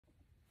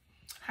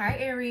Hi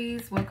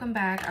Aries, welcome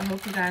back. I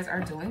hope you guys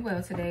are doing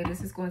well today.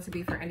 This is going to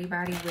be for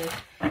anybody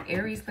with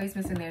Aries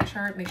placements in their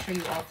chart. Make sure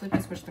you all flip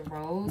and switch the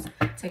roles.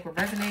 Take what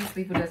resonates,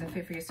 leave what doesn't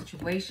fit for your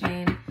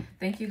situation.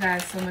 Thank you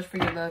guys so much for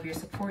your love, your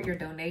support, your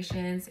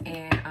donations,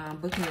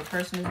 and booking your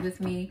personals with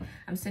me.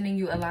 I'm sending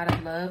you a lot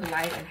of love,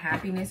 light, and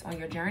happiness on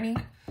your journey.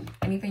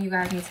 Anything you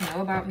guys need to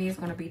know about me is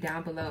going to be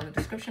down below in the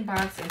description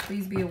box. And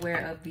please be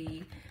aware of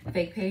the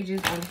fake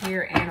pages on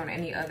here and on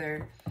any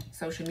other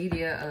social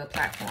media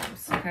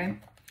platforms, okay?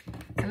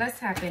 So let's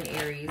tap in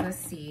Aries. Let's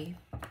see.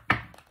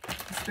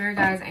 Spirit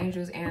guides,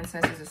 angels,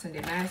 ancestors,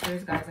 ascended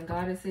masters, gods and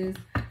goddesses.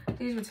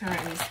 Please return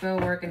any spell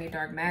work, any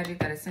dark magic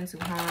that is sent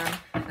to harm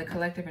the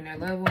collective and their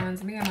loved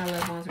ones. Me and my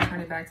loved ones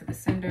return it back to the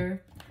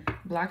sender.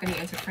 Block any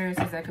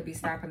interferences that could be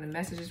stopping the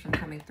messages from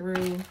coming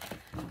through.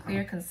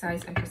 Clear,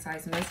 concise, and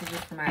precise messages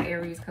for my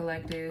Aries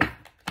collective.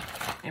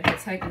 And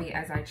protect me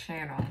as I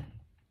channel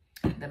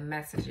the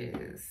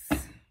messages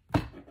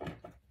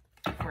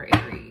for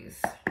Aries.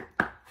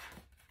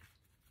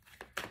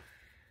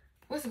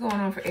 What's going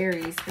on for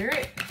Aries,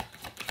 Spirit?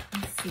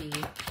 Let's see.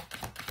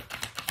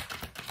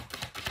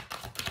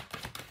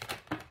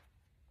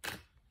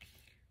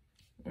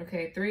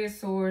 Okay, Three of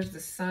Swords,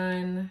 the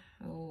Sun.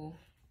 Oh.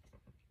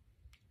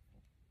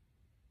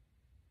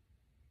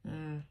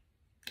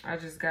 I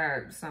just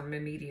got something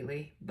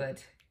immediately,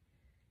 but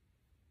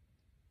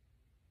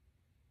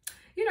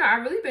you know,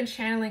 I've really been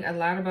channeling a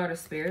lot about a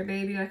spirit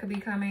baby that could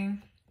be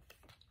coming.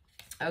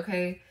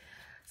 Okay.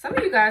 Some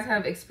of you guys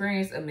have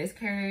experienced a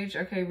miscarriage,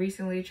 okay,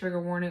 recently,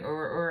 trigger warning,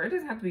 or it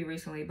doesn't have to be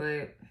recently,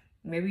 but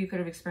maybe you could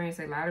have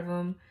experienced a lot of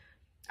them.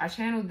 I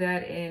channeled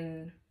that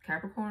in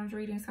Capricorn's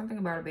reading, something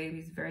about a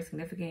baby's very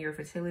significant, your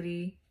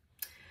fertility.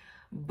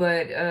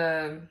 But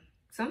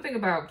something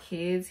about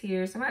kids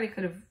here. Somebody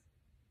could have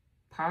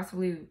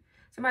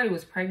somebody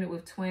was pregnant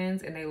with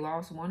twins and they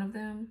lost one of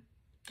them.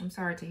 I'm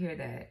sorry to hear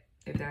that,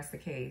 if that's the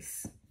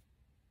case.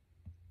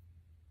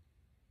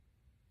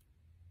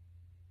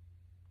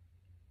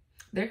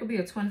 There could be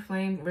a twin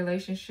flame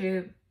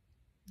relationship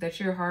that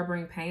you're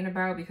harboring pain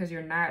about because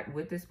you're not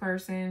with this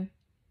person.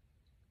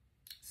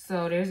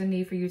 So there's a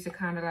need for you to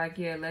kind of like,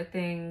 yeah, let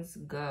things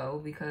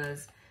go,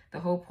 because the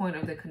whole point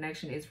of the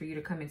connection is for you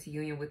to come into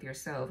union with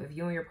yourself. If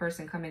you and your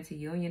person come into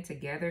union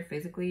together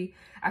physically,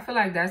 I feel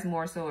like that's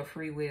more so a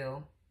free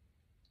will.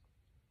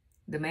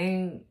 The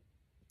main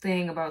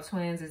thing about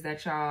twins is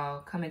that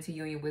y'all come into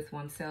union with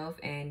oneself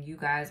and you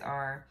guys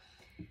are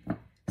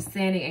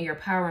standing in your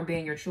power and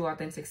being your true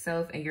authentic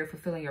self, and you're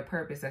fulfilling your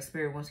purpose that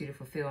spirit wants you to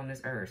fulfill on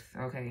this earth.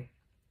 Okay,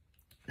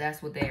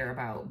 that's what they are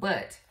about.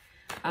 But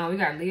we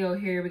got Leo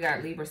here, we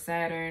got Libra,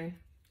 Saturn.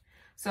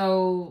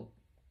 So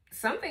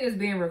something is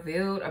being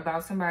revealed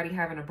about somebody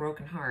having a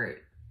broken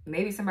heart.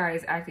 Maybe somebody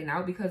is acting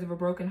out because of a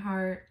broken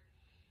heart.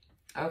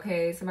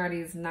 Okay,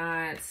 somebody's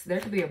not, there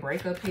could be a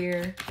breakup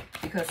here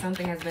because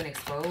something has been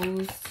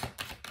exposed.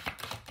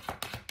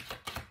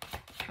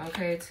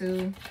 Okay,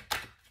 too.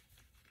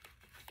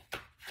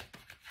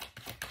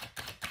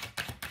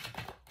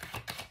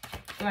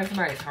 I feel like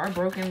somebody's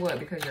heartbroken. What?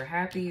 Because you're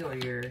happy, or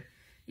you're,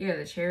 yeah,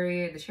 the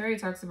Chariot. The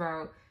Chariot talks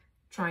about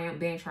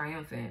being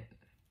triumphant.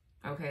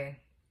 Okay.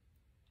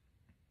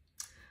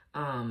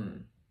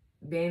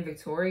 Being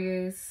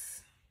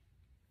victorious.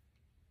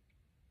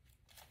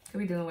 Could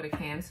be dealing with a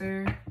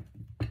Cancer.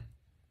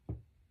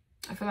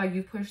 I feel like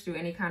you've pushed through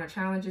any kind of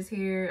challenges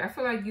here. I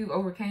feel like you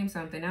overcame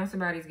something. Now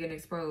somebody's getting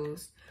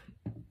exposed.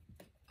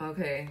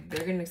 Okay, they're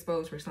getting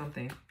exposed for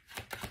something.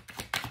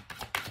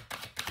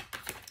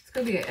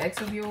 Could be an ex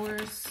of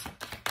yours.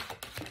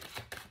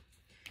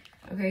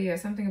 Okay, yeah,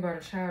 something about a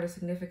child is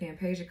significant.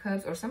 Page of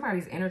Cups, or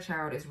somebody's inner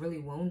child is really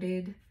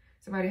wounded.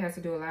 Somebody has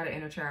to do a lot of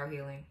inner child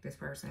healing, this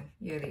person.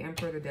 Yeah, the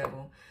Emperor, the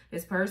Devil.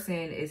 This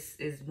person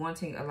is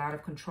wanting a lot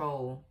of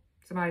control.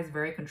 Somebody's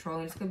very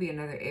controlling. This could be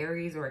another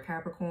Aries or a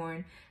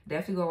Capricorn.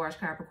 Definitely go watch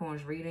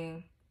Capricorn's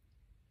reading.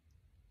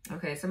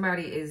 Okay,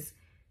 somebody is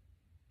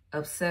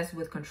obsessed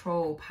with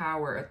control,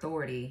 power,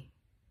 authority.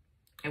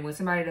 And when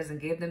somebody doesn't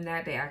give them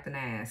that, they act an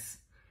ass.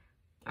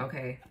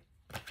 Okay.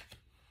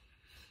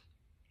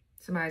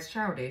 Somebody's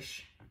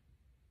childish.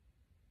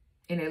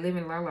 And they live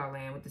in La La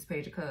Land with this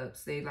Page of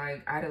Cups. They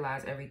like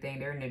idolize everything.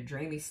 They're in a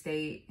dreamy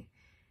state.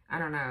 I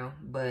don't know,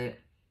 but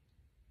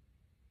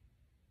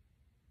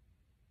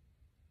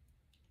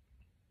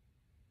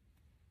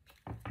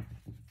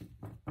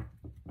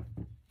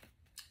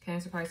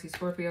Cancer, Pisces,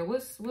 Scorpio.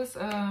 What's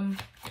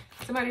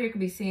somebody here could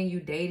be seeing you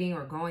dating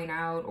or going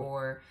out,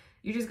 or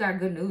you just got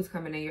good news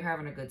coming in. You're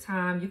having a good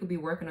time. You could be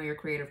working on your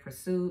creative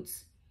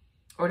pursuits.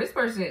 Or this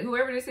person,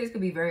 whoever this is,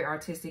 could be very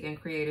artistic and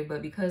creative,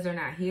 but because they're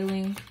not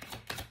healing,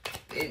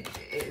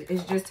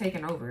 it's just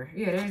taking over.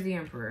 Yeah, there's the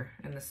Emperor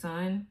and the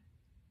Sun.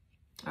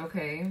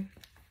 Okay.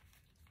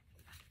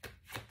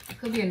 It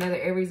could be another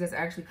Aries that's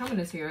actually coming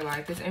into your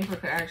life. This Emperor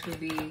could actually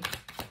be,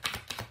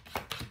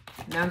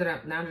 now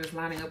that it's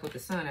lining up with the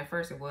Sun. At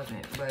first it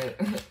wasn't, but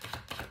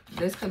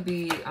this could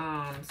be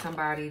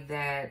somebody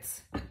that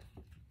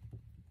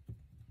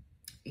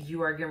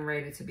you are getting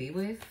ready to be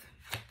with.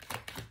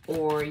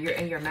 or you're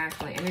in your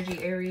masculine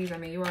energy, Aries. I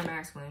mean, you are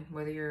masculine,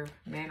 whether you're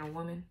man or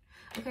woman.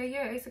 Okay,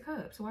 yeah, Ace of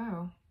Cups.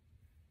 Wow.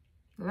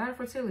 A lot of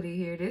fertility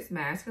here. This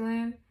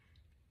masculine.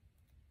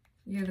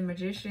 You're the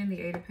Magician, the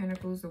Eight of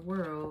Pentacles, the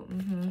World.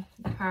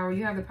 The power.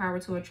 You have the power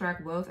to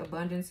attract wealth,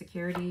 abundance,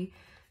 security,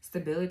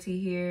 stability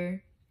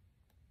here.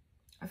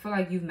 I feel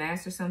like you've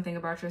mastered something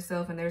about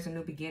yourself and there's a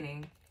new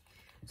beginning.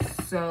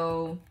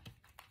 So,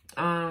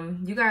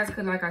 you guys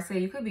could, like I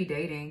said, you could be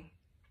dating.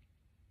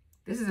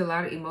 This is a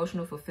lot of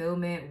emotional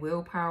fulfillment,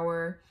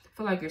 willpower. I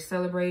feel like you're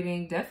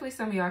celebrating. Definitely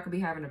some of y'all could be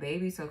having a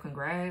baby, so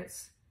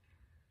congrats.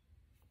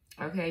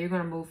 Okay, you're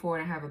going to move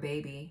forward and have a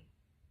baby.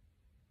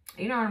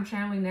 You know what I'm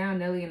channeling now?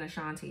 Nelly and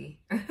Ashanti.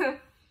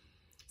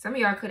 Some of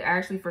y'all could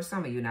actually, for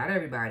some of you, not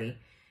everybody,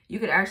 you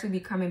could actually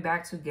be coming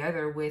back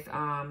together with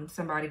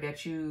somebody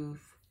that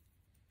you've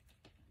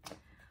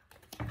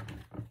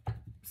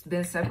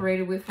been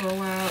separated with for a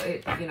while.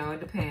 It, you know, it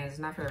depends.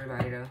 Not for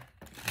everybody, though.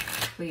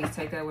 Please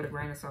take that with a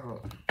grain of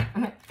salt.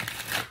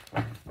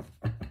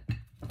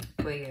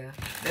 But yeah,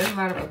 there's a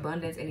lot of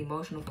abundance and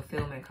emotional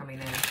fulfillment coming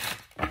in.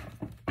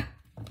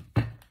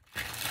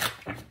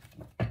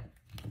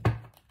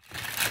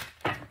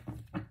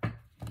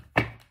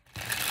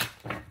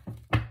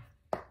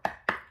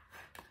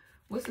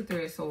 What's the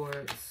Three of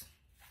Swords?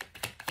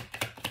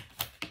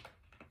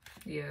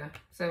 Yeah,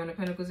 Seven of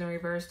Pentacles in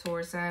reverse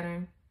towards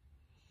Saturn.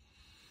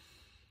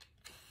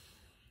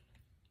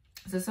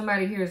 So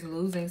somebody here is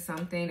losing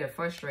something. They're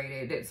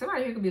frustrated.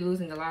 Somebody here could be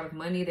losing a lot of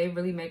money. They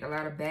really make a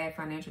lot of bad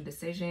financial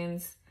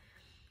decisions.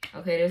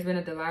 Okay, there's been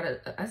a Delilah.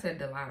 I said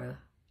Delilah.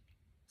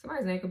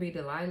 Somebody's name could be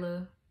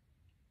Delilah.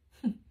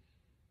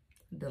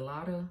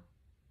 Delilah.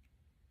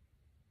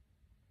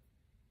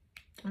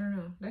 I don't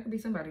know. That could be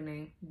somebody's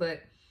name.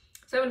 But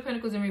Seven of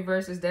Pentacles in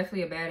reverse is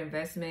definitely a bad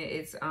investment.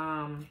 It's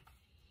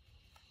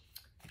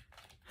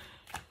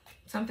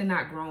something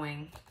not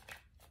growing.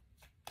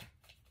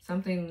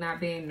 Something not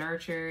being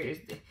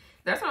nurtured.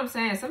 That's what I'm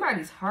saying.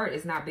 Somebody's heart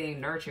is not being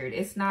nurtured.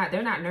 It's not,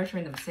 they're not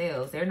nurturing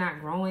themselves. They're not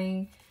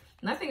growing.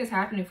 Nothing is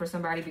happening for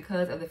somebody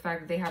because of the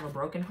fact that they have a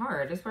broken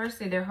heart. This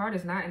person, their heart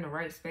is not in the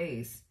right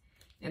space,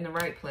 in the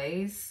right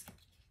place.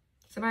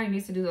 Somebody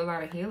needs to do a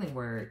lot of healing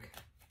work.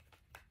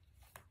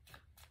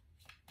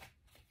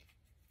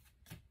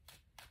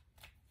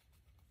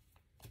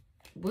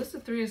 What's the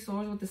Three of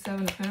Swords with the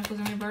Seven of Pentacles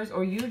in reverse?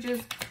 Or you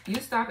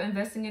stop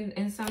investing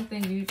in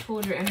something. You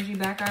pulled your energy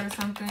back out of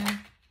something.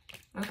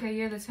 Okay,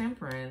 yeah, the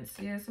Temperance.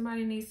 Yeah,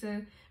 somebody needs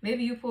to,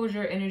 maybe you pulled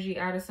your energy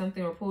out of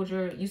something or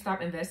you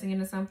stopped investing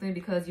into something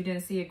because you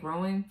didn't see it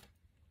growing.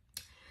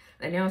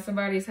 And now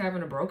somebody's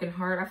having a broken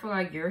heart. I feel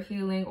like you're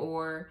healing,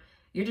 or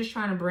you're just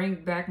trying to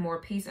bring back more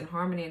peace and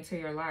harmony into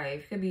your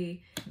life. Could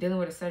be dealing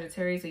with a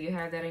Sagittarius, so you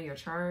have that in your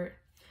chart.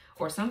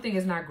 Or something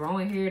is not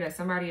growing here that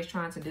somebody is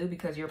trying to do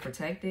because you're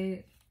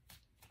protected.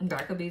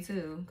 That could be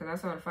too, because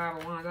I saw the Five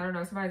of Wands. I don't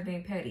know. Somebody's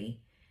being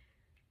petty.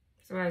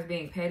 Somebody's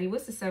being petty.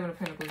 What's the Seven of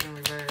Pentacles in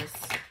reverse?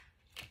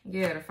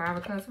 Yeah, the Five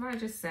of Cups.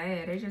 Somebody's just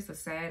sad. They're just a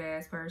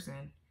sad-ass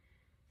person.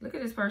 Look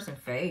at this person's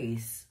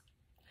face.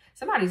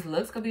 Somebody's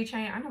looks could be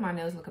changed. I know my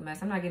nails look a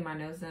mess. I'm not getting my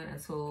nails done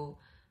until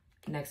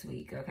next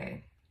week.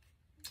 Okay.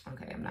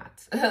 Okay, I'm not.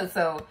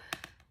 So,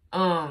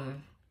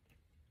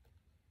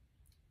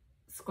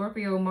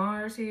 Scorpio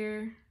Mars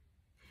here.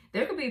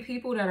 There could be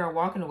people that are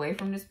walking away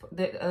from this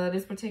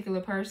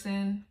particular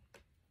person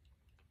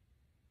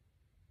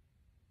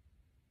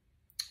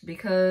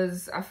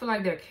because I feel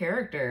like their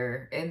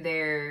character and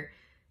their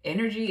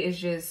energy is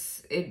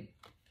just, it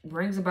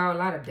brings about a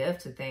lot of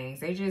death to things.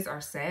 They just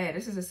are sad.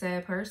 This is a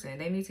sad person.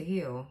 They need to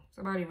heal.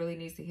 Somebody really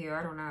needs to heal.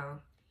 I don't know.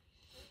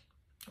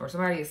 Or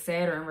somebody is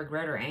sad or in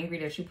regret or angry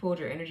that you pulled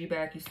your energy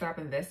back. You stopped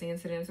investing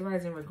into them.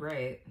 Somebody's in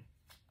regret.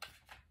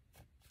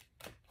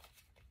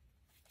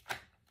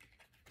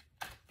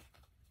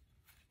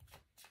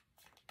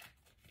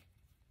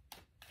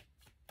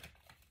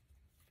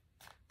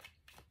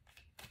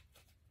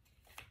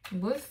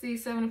 What's the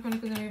Seven of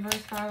Pentacles in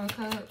reverse, Five of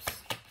Cups?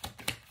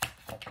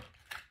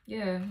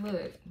 Yeah,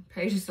 look.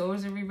 Page of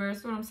Swords in reverse.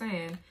 That's what I'm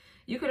saying.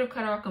 You could have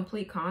cut off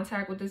complete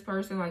contact with this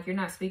person. Like, you're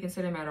not speaking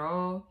to them at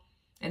all.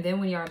 And then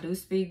when y'all do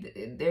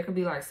speak, there could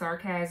be like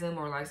sarcasm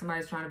or like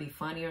somebody's trying to be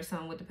funny or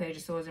something with the Page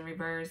of Swords in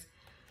reverse.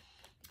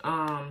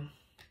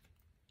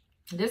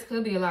 This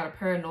could be a lot of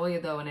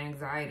paranoia, though, and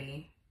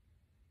anxiety.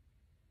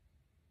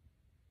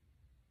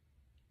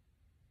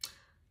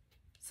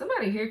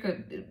 Somebody here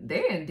could,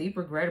 they're in deep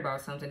regret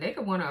about something. They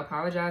could want to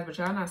apologize, but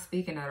y'all not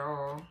speaking at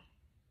all.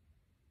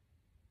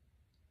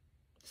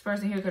 This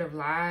person here could have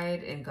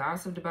lied and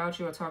gossiped about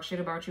you or talked shit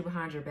about you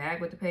behind your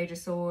back with the Page of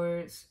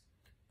Swords.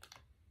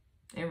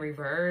 In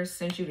reverse,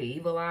 sent you the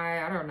evil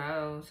eye. I don't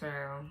know, so,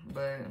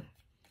 but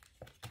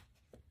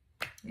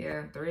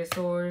yeah, Three of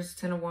Swords,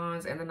 Ten of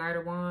Wands, and the Knight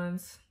of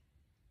Wands.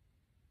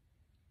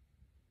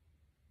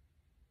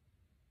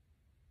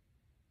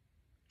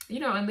 You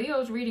know, in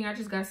Leo's reading, I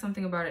just got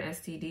something about an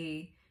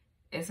STD,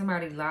 and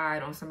somebody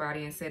lied on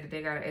somebody and said that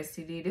they got an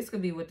STD. This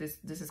could be what this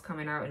is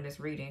coming out in this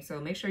reading. So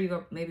make sure you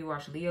go maybe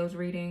watch Leo's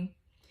reading.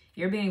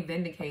 You're being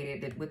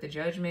vindicated with the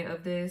judgment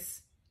of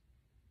this.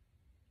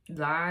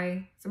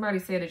 lie. Somebody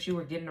said that you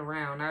were getting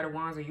around, Knight of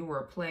Wands, or you were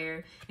a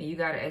player and you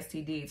got an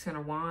STD, Ten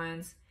of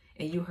Wands,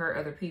 and you hurt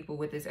other people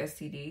with this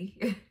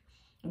STD.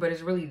 But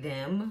it's really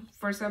them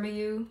for some of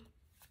you.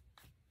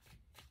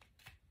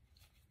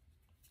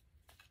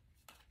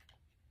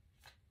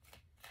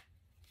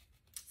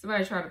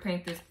 Somebody tried to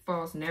paint this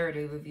false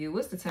narrative of you.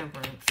 What's the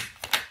Temperance?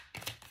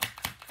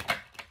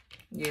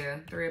 Yeah,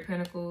 Three of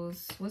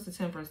Pentacles. What's the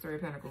Temperance, Three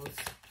of Pentacles?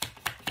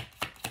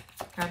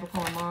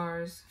 Capricorn,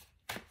 Mars.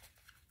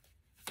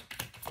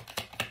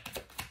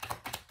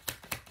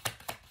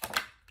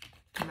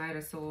 Knight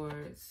of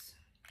Swords.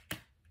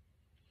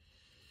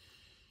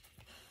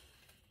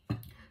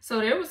 So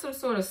there was some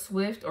sort of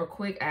swift or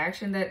quick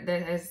action that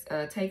has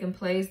taken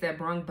place that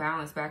brought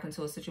balance back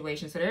into a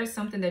situation. So there's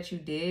something that you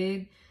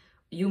did.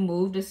 You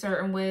moved a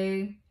certain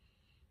way.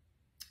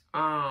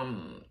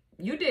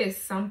 You did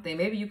something.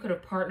 Maybe you could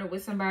have partnered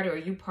with somebody, or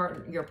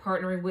you're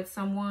partnering with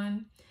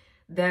someone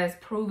that's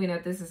proving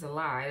that this is a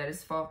lie, that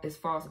it's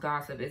false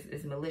gossip,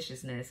 it's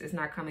maliciousness. It's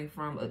not coming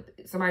from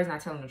somebody's not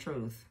telling the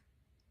truth.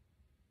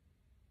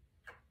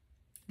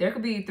 There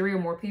could be 3 or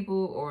more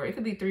people, or it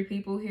could be 3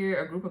 people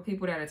here, a group of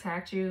people that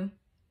attacked you.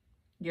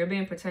 You're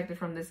being protected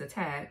from this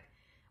attack.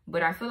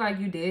 But I feel like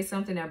you did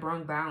something that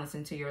brought balance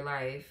into your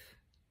life.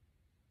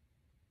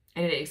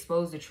 And it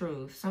exposed the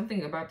truth.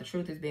 Something about the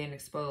truth is being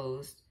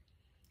exposed.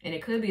 And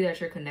it could be that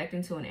you're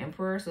connecting to an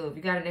emperor. So if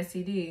you got an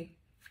STD,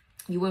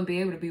 you wouldn't be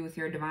able to be with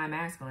your divine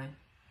masculine.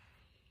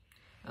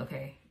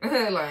 Okay.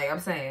 Like I'm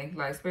saying,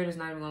 like Spirit is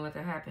not even going to let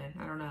that happen.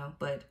 I don't know.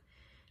 But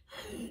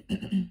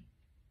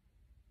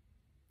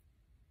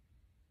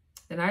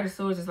the Knight of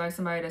Swords is like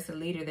somebody that's a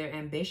leader. They're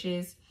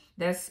ambitious.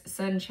 That's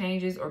sudden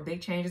changes or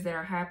big changes that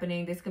are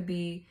happening. This could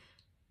be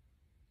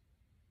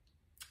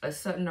a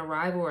sudden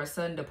arrival or a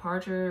sudden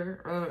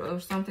departure or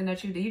something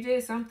that you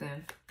did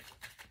something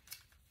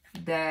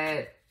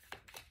that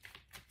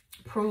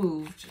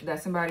proved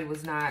that somebody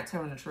was not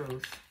telling the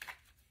truth.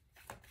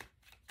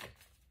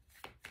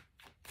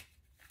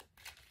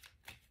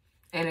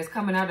 And it's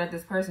coming out that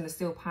this person is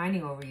still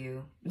pining over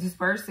you. This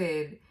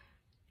person,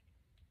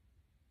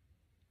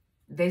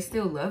 they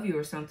still love you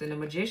or something. The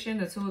Magician,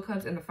 the Two of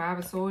Cups, and the Five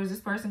of Swords. This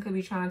person could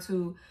be trying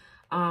to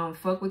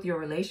fuck with your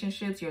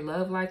relationships, your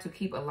love life, to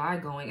keep a lie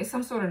going. It's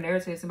some sort of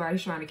narrative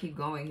somebody's trying to keep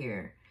going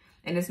here.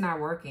 And it's not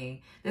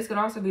working. This could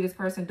also be this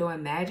person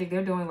doing magic.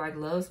 They're doing like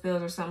love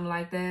spells or something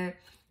like that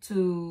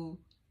to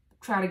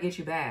try to get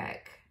you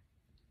back.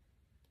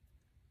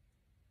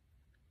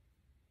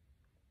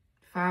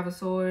 Five of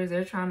Swords,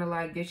 they're trying to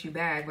like get you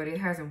back, but it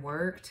hasn't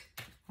worked.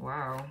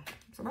 Wow.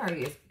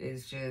 Somebody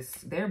is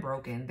just, they're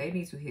broken. They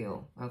need to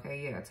heal.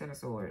 Okay, yeah, Ten of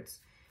Swords.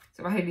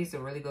 Somebody needs to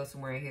really go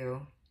somewhere and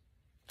heal.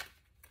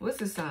 What's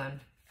the Sun?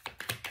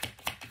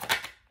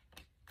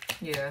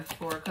 Yeah,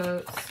 Four of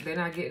Cups. They're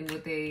not getting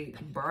what they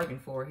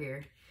bargained for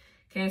here.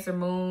 Cancer,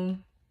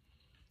 Moon,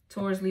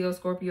 Taurus, Leo,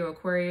 Scorpio,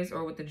 Aquarius,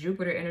 or with the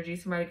Jupiter energy,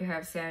 somebody could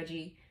have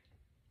Saggy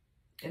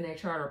in their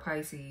chart, or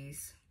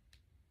Pisces.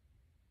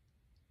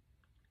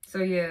 So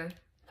yeah,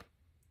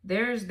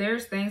 there's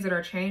things that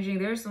are changing.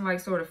 There's some like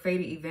sort of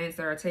fated events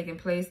that are taking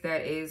place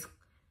that is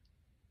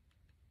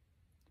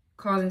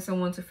causing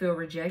someone to feel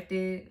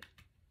rejected.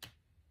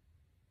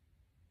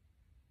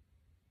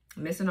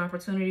 Miss an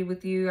opportunity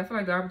with you. I feel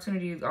like the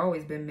opportunity has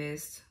always been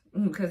missed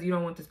because you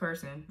don't want this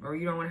person, or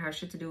you don't want to have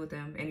shit to do with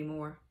them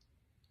anymore.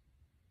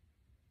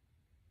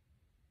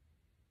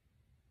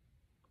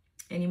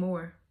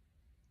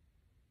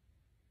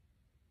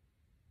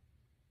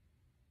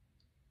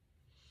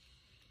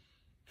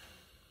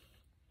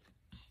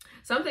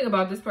 Something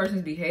about this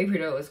person's behavior,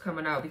 though, is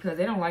coming out because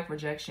they don't like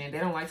rejection. They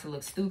don't like to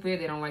look stupid.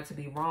 They don't like to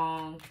be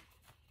wrong.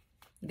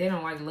 They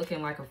don't like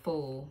looking like a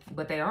fool,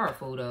 but they are a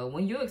fool, though.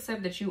 When you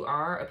accept that you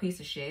are a piece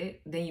of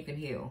shit, then you can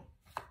heal.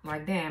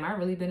 Like, damn, I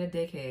really been a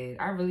dickhead.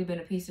 I really been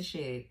a piece of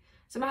shit.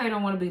 Somebody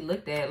don't want to be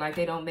looked at like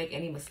they don't make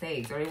any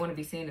mistakes, or they want to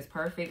be seen as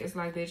perfect. It's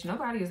like, bitch,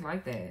 nobody is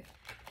like that.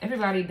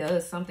 Everybody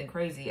does something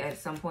crazy at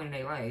some point in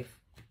their life.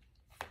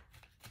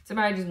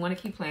 Somebody just want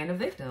to keep playing the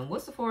victim.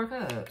 What's the Four of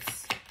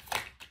Cups?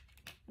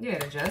 Yeah,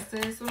 the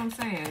Justice. What I'm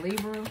saying,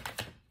 Libra.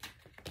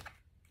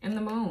 And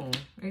the Moon.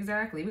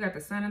 Exactly. We got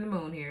the Sun and the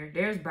Moon here.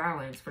 There's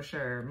balance for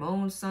sure.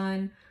 Moon,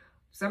 Sun.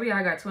 Some of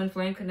y'all got twin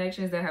flame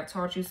connections that have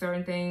taught you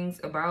certain things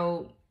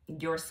about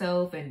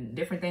yourself and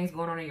different things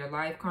going on in your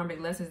life. Karmic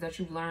lessons that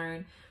you've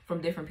learned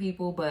from different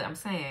people. But I'm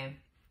saying,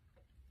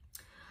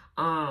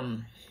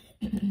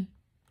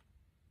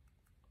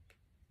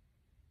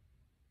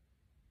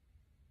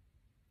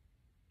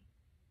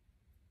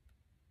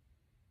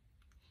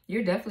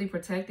 you're definitely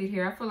protected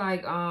here. I feel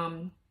like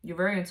you're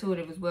very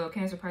intuitive as well.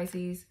 Cancer,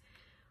 Pisces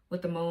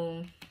with the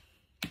Moon.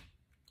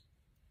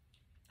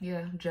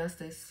 Yeah,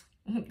 Justice.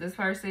 This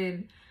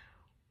person,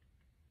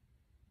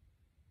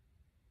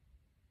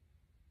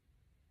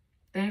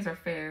 things are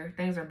fair.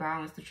 Things are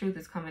balanced. The truth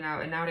is coming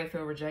out, and now they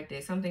feel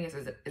rejected. Something is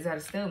at a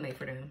stalemate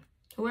for them.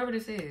 Whoever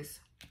this is,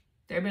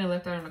 they're being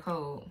left out in the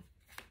cold.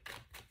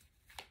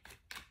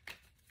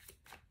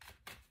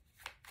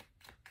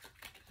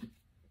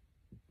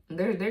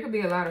 There could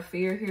be a lot of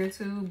fear here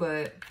too,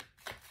 but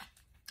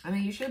I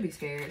mean, you should be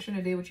scared. You shouldn't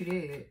have did what you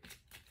did.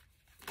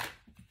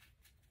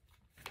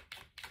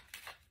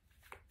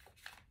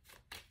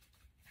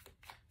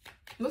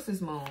 What's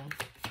this moon?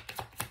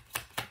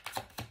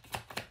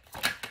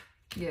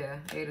 Yeah,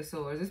 Eight of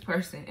Swords. This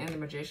person and the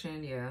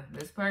Magician, yeah.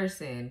 This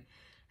person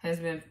has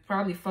been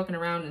probably fucking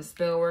around in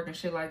spell work and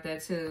shit like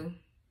that too.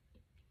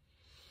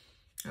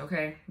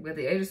 Okay, with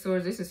the Eight of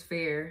Swords, this is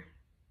fear.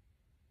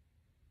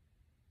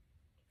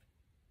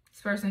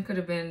 This person could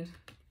have been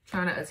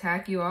trying to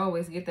attack you. I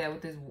always get that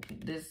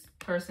with this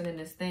person in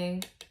this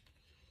thing.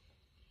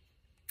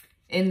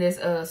 In this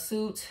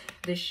suit,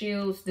 the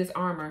shields, this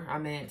armor, I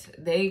meant.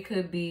 They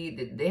could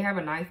be, they have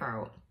a knife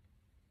out.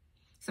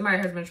 Somebody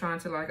has been trying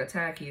to like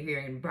attack you here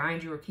and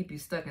bind you or keep you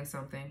stuck in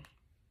something.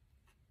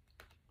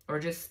 Or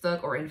just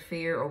stuck or in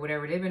fear or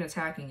whatever. They've been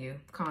attacking you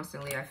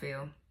constantly, I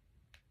feel.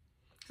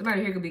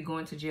 Somebody here could be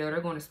going to jail.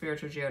 They're going to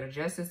spiritual jail. The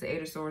Justice, the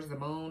Eight of Swords, the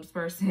Moon, this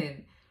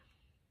person,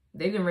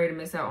 they've been ready to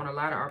miss out on a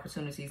lot of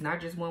opportunities.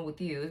 Not just one with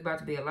you. It's about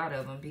to be a lot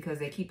of them because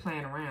they keep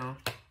playing around.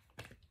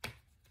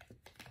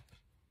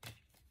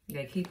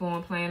 They keep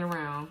on playing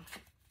around.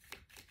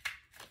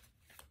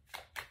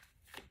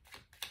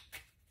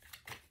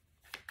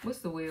 What's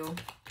the wheel?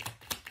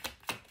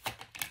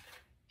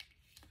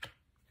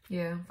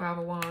 Yeah, Five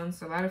of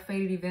Wands. A lot of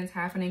fated events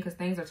happening because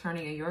things are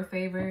turning in your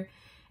favor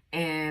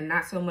and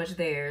not so much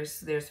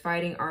theirs. There's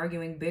fighting,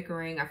 arguing,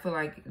 bickering. I feel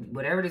like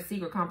whatever the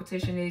secret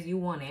competition is, you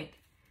want it.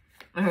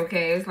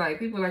 Okay, it's like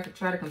people like to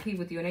try to compete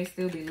with you and they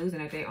still be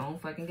losing at their own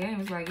fucking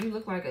game. It's like you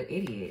look like an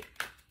idiot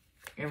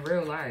in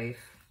real life.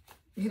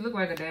 You look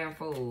like a damn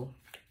fool.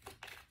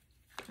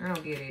 I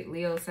don't get it.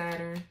 Leo,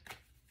 Saturn.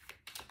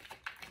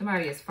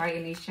 Somebody is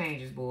fighting these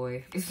changes,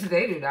 boy.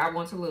 They do not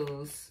want to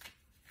lose.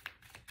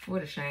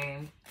 What a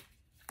shame.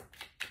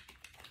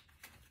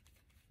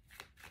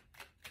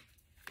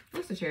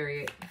 What's the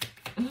Chariot?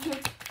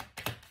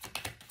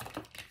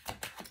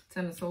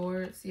 Ten of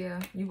Swords.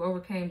 Yeah, you've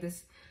overcame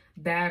this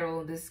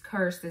battle, this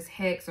curse, this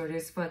hex, or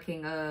this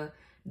fucking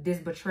this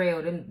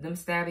betrayal. Them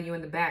stabbing you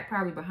in the back,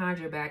 probably behind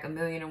your back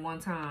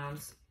 1,000,001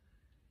 times.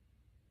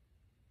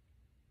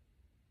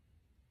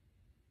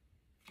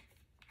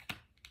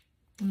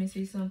 Let me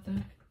see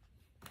something.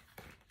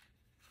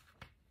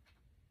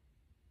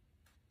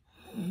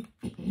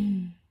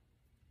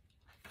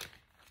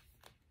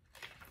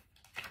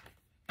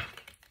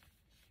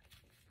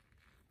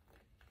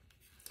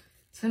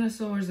 Ten of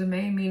Swords, the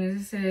main meaning,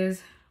 it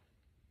says,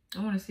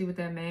 I want to see what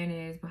that man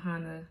is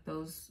behind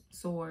those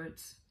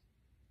swords.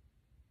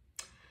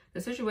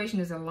 The situation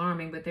is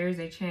alarming, but there is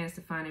a chance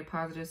to find a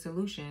positive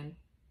solution.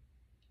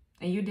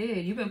 And you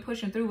did. You've been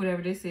pushing through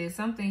whatever this is.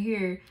 Something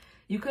here,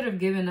 you could have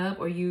given up,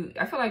 or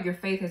I feel like your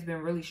faith has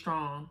been really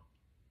strong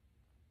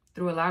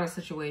through a lot of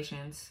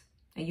situations.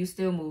 And you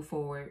still move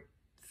forward.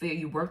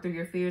 You work through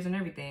your fears and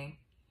everything.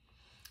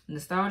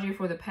 Nostalgia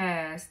for the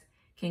past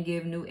can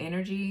give new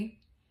energy.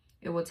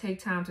 It will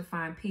take time to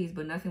find peace,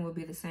 but nothing will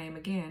be the same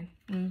again.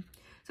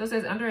 So it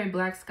says, under a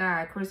black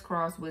sky,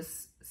 crisscrossed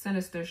with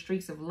sinister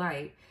streaks of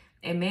light,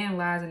 a man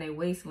lies in a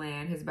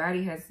wasteland. His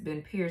body has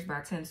been pierced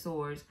by 10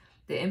 swords.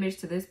 The image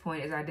to this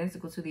point is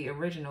identical to the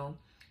original.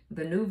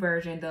 The new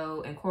version,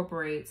 though,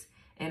 incorporates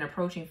an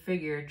approaching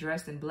figure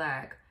dressed in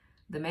black.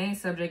 The main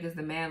subject is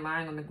the man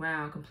lying on the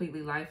ground,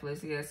 completely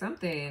lifeless. Yeah,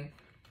 something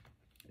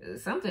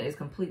is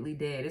completely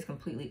dead. It's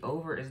completely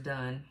over. It's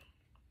done.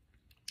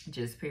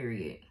 Just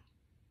period.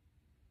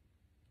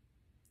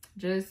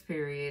 Just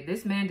period.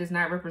 This man does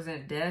not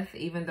represent death,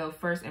 even though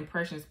first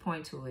impressions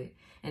point to it.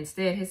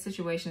 Instead, his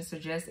situation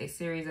suggests a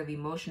series of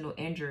emotional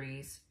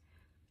injuries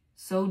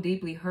so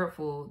deeply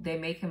hurtful they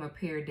make him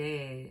appear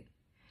dead.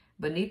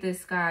 Beneath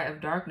this sky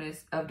of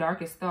darkness, of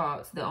darkest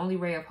thoughts, the only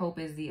ray of hope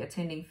is the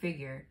attending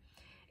figure,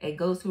 a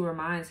ghost who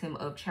reminds him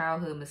of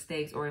childhood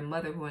mistakes, or a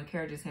mother who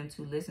encourages him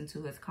to listen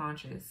to his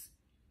conscience.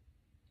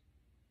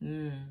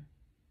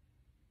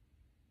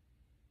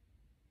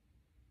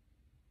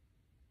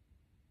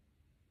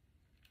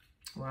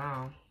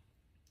 Wow.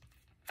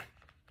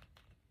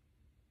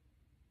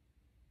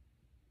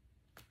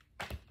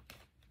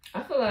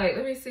 I feel like,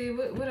 let me see,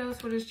 what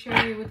else for this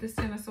Chariot with this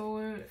Ten of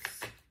Swords?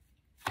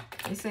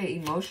 They say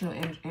emotional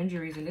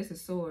injuries, and this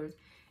is swords.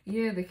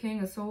 Yeah, the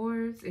King of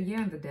Swords.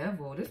 Yeah, and the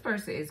Devil. This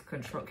person is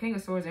control. King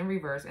of Swords in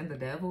reverse and the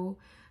Devil.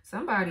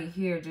 Somebody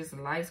here just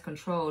likes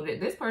control.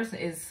 This person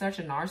is such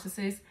a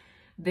narcissist.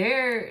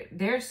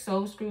 They're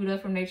so screwed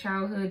up from their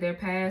childhood, their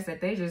past,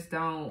 that they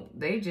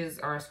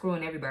just are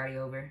screwing everybody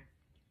over.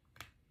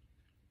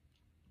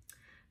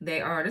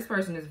 This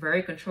person is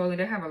very controlling.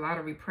 They have a lot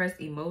of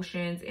repressed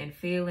emotions and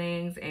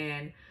feelings,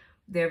 and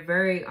they're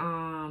very,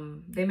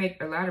 they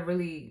make a lot of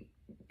really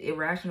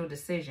irrational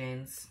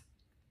decisions.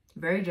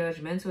 Very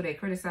judgmental. They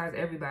criticize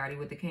everybody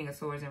with the King of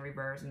Swords in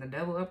reverse and the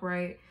Devil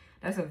upright.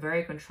 That's a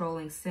very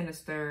controlling,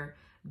 sinister,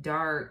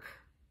 dark,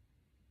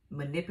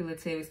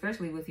 manipulative,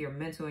 especially with your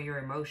mental and your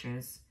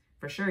emotions.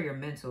 For sure, your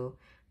mental.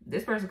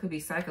 This person could be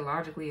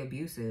psychologically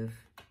abusive.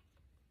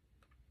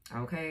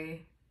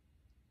 Okay?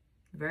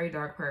 Very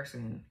dark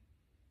person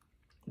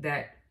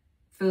that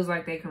feels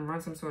like they can run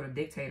some sort of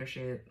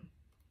dictatorship.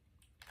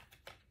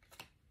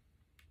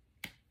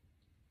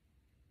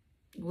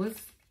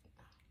 What's...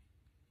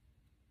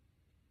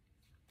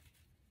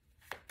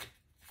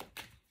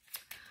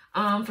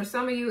 for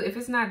some of you, if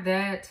it's not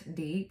that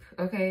deep,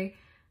 okay,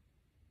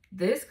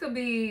 this could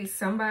be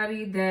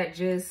somebody that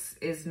just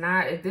is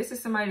not... If this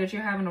is somebody that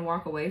you're having to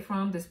walk away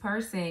from, this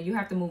person, you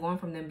have to move on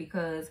from them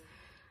because,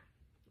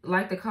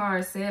 like the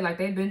card said, like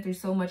they've been through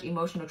so much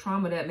emotional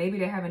trauma that maybe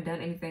they haven't done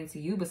anything to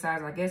you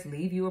besides, I guess,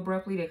 leave you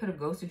abruptly. They could have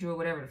ghosted you or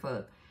whatever the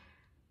fuck.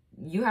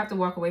 You have to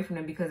walk away from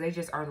them because they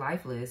just are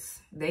lifeless.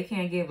 They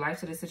can't give life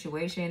to the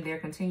situation. They're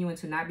continuing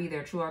to not be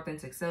their true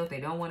authentic self. They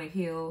don't want to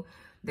heal.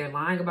 They're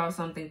lying about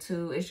something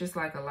too. It's just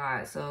like a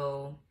lot.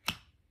 So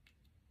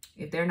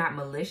if they're not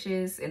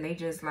malicious and they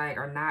just like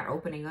are not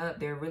opening up,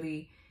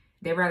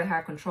 they rather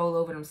have control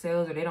over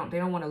themselves, or they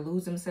don't want to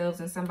lose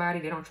themselves in somebody.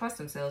 They don't trust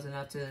themselves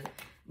enough to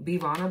be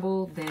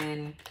vulnerable.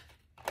 Then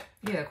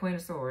yeah, Queen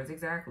of Swords,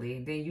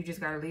 exactly. Then you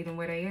just got to leave them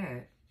where they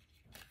at.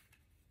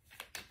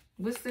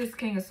 What's this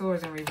King of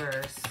Swords in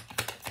reverse?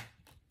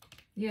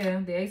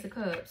 Yeah, the Ace of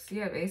Cups.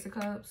 Yeah, Ace of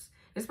Cups.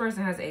 This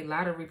person has a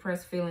lot of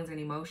repressed feelings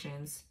and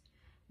emotions.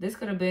 This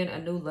could have been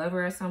a new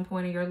lover at some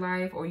point in your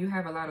life, or you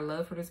have a lot of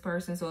love for this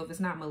person. So if it's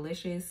not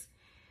malicious,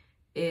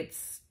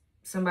 it's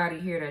somebody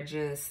here that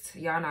just,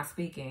 y'all not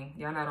speaking.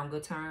 Y'all not on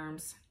good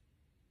terms.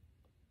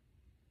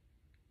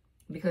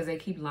 Because they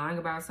keep lying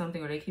about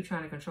something, or they keep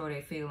trying to control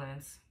their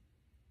feelings.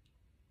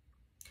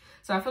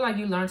 So I feel like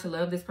you learn to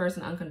love this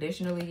person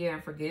unconditionally, yeah,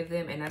 and forgive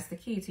them. And that's the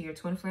key to your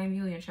twin flame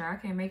union, child.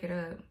 I can't make it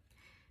up.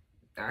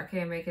 I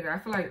can't make it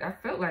up. I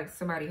felt like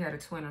somebody had a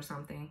twin or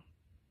something.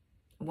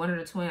 One of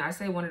the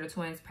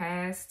twins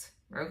passed.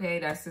 Okay,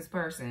 that's this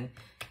person.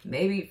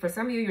 Maybe for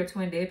some of you, your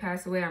twin did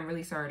pass away. I'm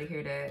really sorry to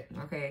hear that.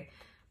 Okay.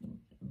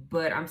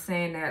 But I'm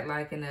saying that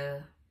like in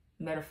a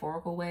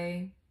metaphorical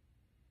way.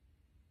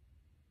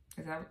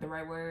 Is that the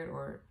right word?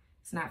 Or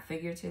it's not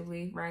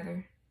figuratively,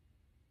 rather.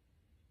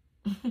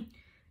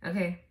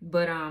 Okay,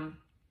 but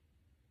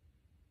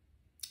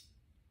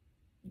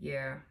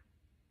yeah.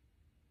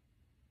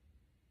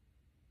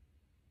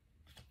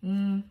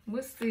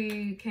 What's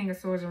the King of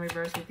Swords in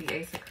reverse with the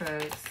Ace of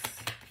Cups?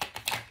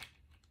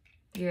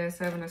 Yeah,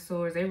 Seven of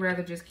Swords. They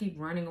rather just keep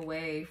running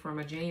away from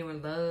a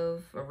genuine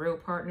love, a real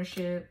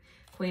partnership.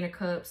 Queen of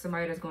Cups,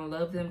 somebody that's gonna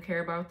love them,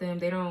 care about them.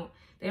 They don't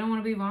want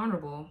to be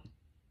vulnerable.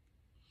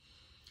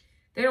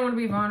 They don't want to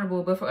be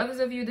vulnerable. But for others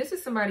of you, this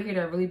is somebody here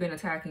that really been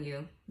attacking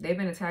you. They've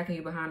been attacking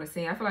you behind the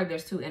scene. I feel like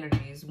there's two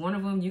energies. One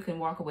of them you can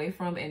walk away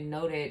from and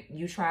know that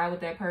you tried with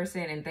that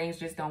person and things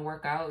just don't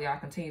work out. Y'all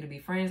continue to be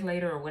friends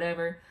later or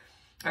whatever.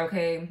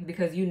 Okay,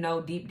 because you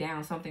know deep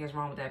down something is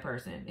wrong with that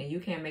person and you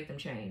can't make them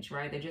change,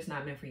 right? They're just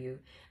not meant for you.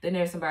 Then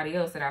there's somebody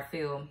else that I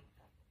feel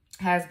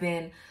has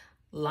been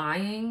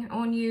lying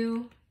on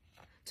you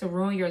to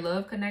ruin your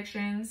love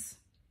connections.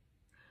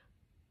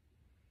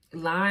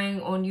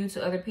 Lying on you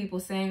to other people,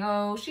 saying,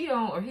 oh, she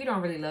don't or he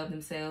don't really love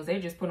themselves. They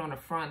just put on a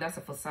front. That's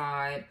a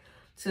facade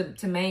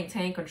to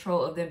maintain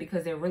control of them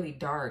because they're really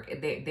dark.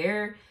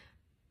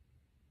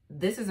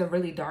 This is a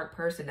really dark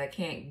person that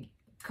can't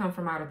come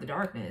from out of the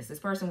darkness. This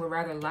person would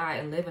rather lie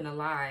and live in a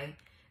lie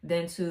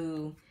than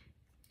to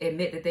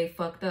admit that they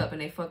fucked up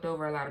and they fucked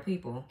over a lot of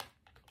people.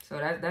 So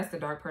that's the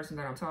dark person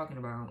that I'm talking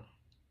about.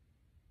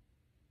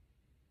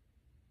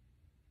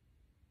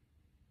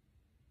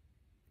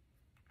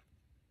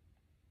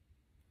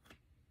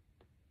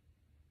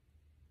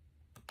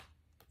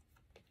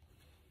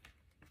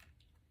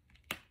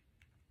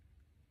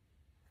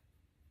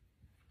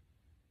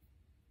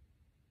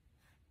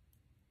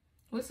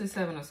 What's the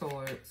Seven of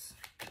Swords?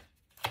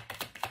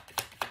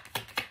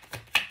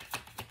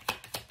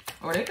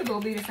 Or they could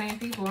both be the same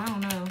people. I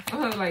don't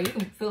know. Like, you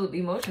can feel the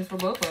emotions for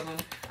both of them.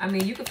 I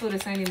mean, you can feel the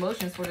same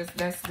emotions for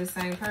that's the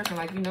same person.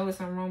 Like, you know there's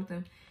something wrong with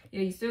them.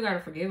 Yeah, you still got to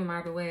forgive them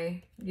either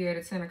way. Yeah,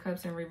 the Ten of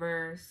Cups in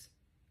reverse.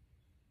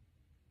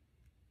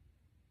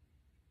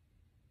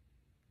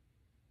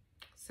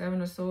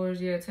 Seven of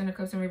Swords. Yeah, Ten of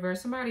Cups in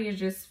reverse. Somebody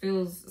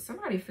feels,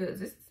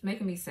 this is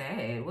making me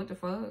sad. What the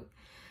fuck?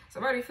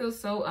 Somebody feels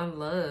so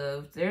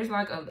unloved. There's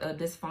like a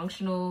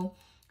dysfunctional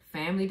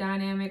family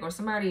dynamic, or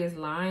somebody is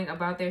lying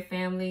about their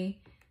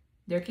family.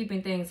 They're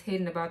keeping things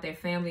hidden about their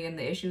family and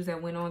the issues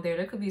that went on there.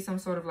 There could be some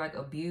sort of like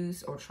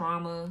abuse or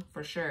trauma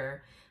for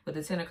sure. With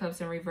the Ten of Cups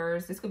in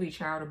reverse, this could be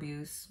child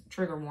abuse.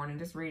 Trigger warning.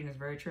 This reading is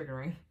very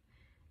triggering.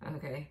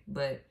 Okay,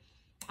 but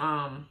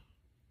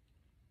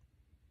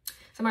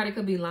somebody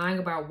could be lying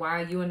about why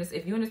if you and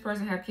this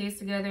person have kids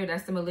together,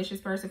 that's the malicious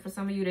person for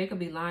some of you. They could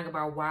be lying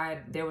about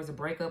why there was a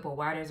breakup or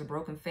why there's a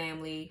broken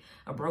family,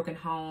 a broken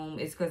home.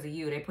 It's because of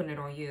you. They're putting it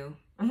on you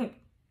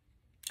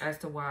as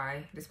to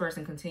why this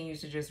person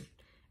continues to just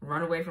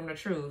run away from the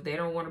truth. They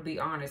don't want to be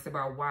honest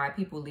about why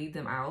people leave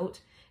them out.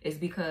 It's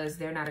because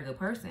they're not a good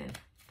person.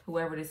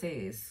 Whoever this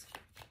is.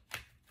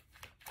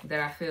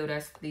 That I feel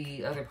that's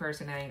the other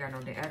person that ain't got no,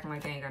 acting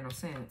like they ain't got no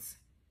sense.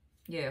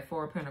 Yeah,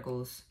 Four of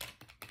Pentacles.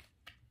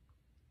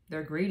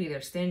 They're greedy.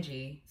 They're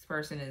stingy. This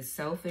person is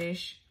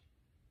selfish.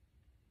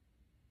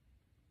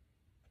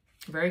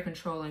 Very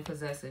controlling,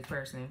 possessive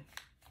person.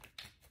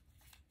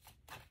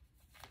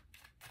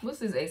 What's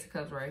this Ace of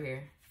Cups right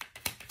here?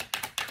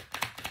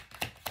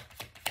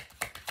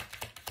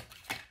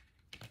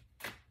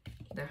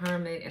 The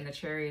Hermit and the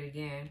Chariot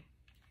again.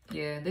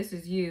 Yeah, this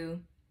is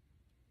you.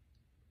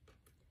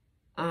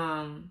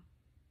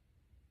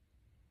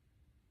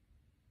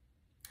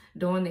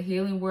 Doing the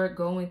healing work,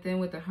 going within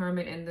with the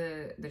Hermit and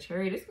the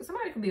Chariot.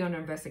 Somebody could be under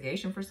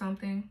investigation for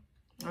something.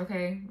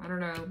 Okay, I don't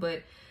know.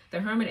 But the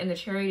Hermit and the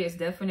Chariot is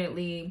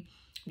definitely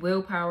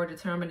willpower,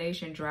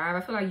 determination, drive.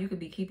 I feel like you could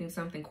be keeping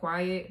something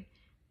quiet.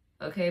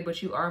 Okay,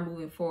 but you are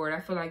moving forward.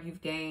 I feel like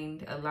you've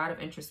gained a lot of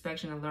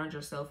introspection and learned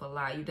yourself a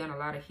lot. You've done a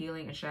lot of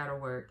healing and shadow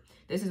work.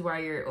 This is why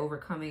you're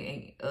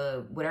overcoming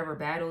whatever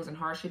battles and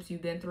hardships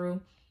you've been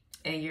through.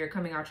 And you're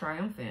coming out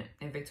triumphant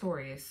and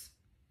victorious.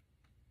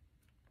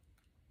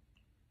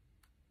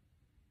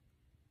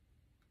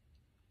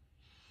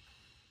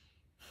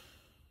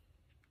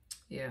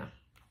 Yeah.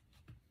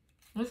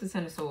 What's the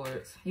Ten of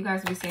Swords? You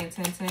guys be saying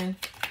 10-10.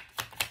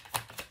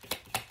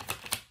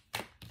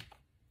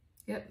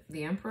 Yep,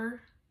 the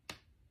Emperor.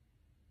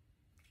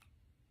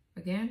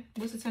 Again,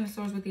 what's the Ten of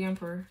Swords with the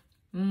Emperor?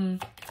 I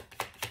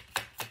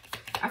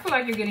feel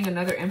like you're getting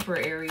another Emperor,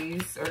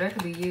 Aries. Or that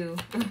could be you.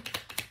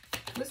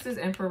 What's this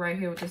Emperor right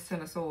here with this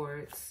Ten of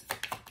Swords?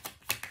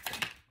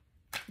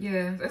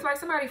 Yeah, it's like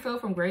somebody fell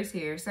from grace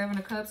here. Seven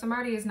of Cups.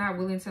 Somebody is not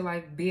willing to,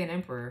 like, be an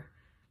Emperor.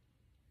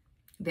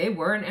 They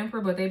were an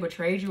Emperor, but they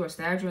betrayed you or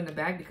stabbed you in the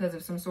back because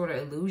of some sort of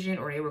illusion,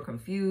 or they were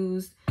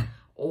confused,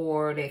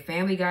 or their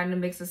family got in the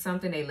mix of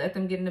something. They let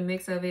them get in the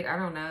mix of it. I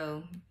don't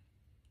know.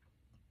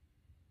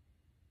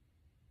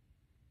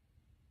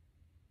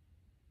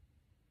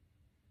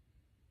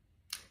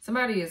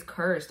 Somebody is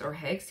cursed or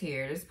hexed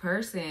here. This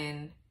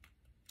person,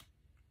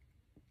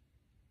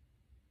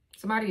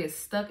 somebody is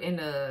stuck in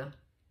a,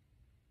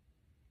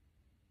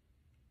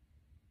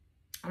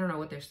 I don't know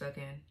what they're stuck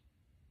in.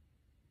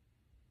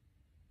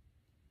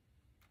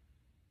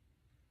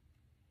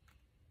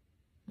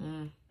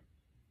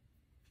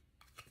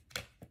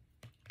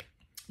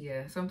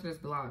 Yeah, something is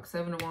blocked.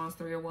 Seven of Wands,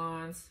 Three of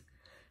Wands.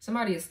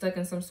 Somebody is stuck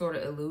in some sort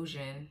of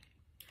illusion.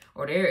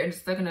 Or they're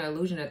stuck in an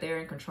illusion that they're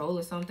in control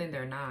of something.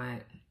 They're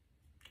not.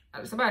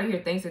 Somebody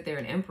here thinks that they're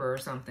an Emperor or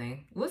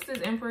something. What's this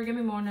Emperor? Give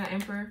me more on that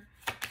Emperor.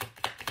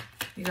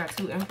 You got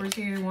two Emperors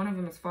here. One of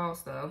them is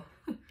false, though.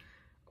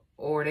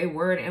 Or they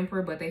were an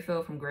Emperor, but they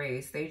fell from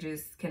grace. They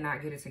just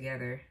cannot get it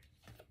together.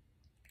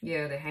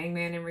 Yeah, the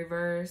Hangman in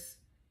reverse.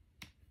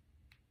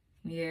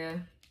 Yeah.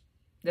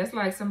 That's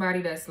like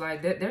somebody that's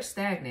like, they're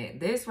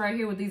stagnant. This right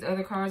here with these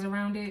other cards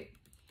around it.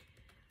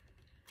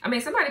 I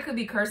mean, somebody could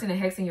be cursing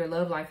and hexing your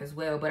love life as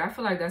well, but I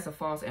feel like that's a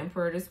false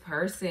Emperor. This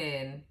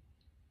person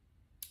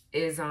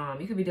is,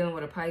 you could be dealing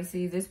with a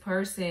Pisces. This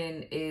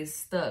person is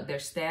stuck. They're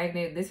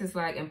stagnant. This is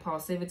like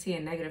impulsivity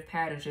and negative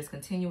patterns just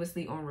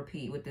continuously on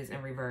repeat with this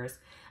in reverse.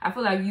 I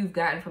feel like you've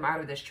gotten from out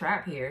of this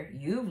trap here.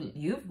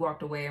 You've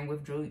walked away and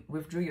withdrew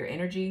your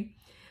energy.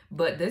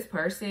 But this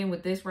person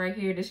with this right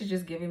here, this is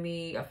just giving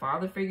me a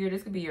father figure.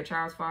 This could be your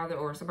child's father,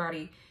 or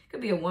somebody,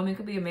 could be a woman,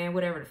 could be a man,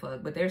 whatever the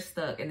fuck. But they're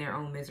stuck in their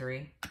own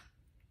misery.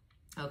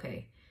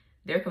 Okay.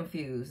 They're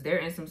confused. They're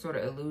in some sort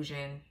of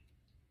illusion.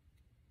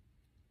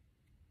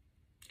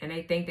 And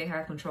they think they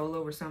have control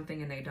over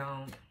something and they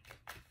don't.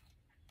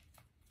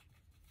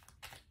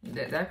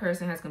 That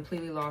person has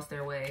completely lost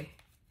their way.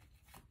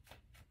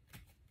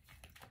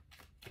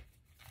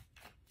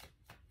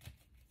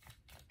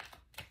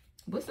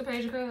 What's the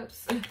Page of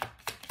Cups?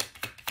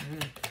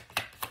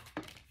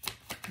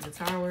 The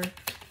Tower.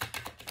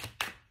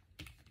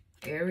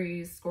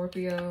 Aries,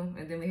 Scorpio.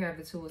 And then we have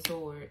the Two of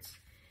Swords.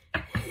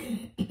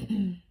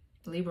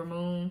 Libra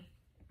Moon.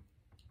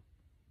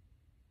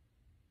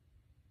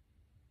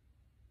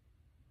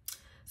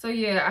 So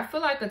yeah, I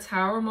feel like the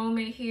Tower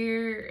moment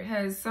here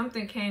has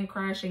something came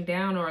crashing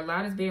down, or a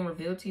lot is being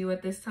revealed to you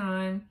at this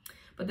time.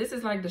 But this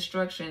is like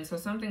destruction. So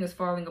something is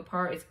falling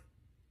apart. It's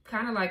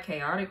kind of like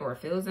chaotic, or it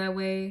feels that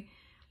way,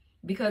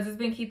 because it's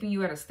been keeping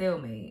you at a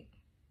stalemate.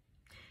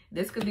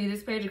 This could be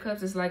this Page of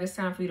Cups. It's like it's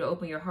time for you to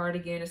open your heart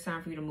again. It's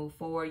time for you to move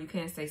forward. You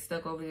can't stay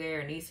stuck over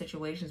there in these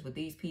situations with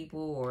these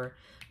people or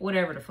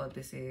whatever the fuck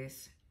this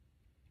is.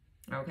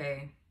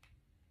 Okay.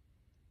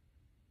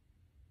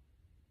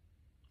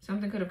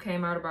 Something could have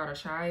came out about a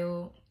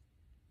child.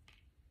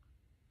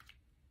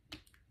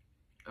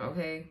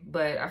 Okay.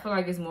 But I feel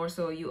like it's more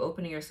so you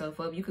opening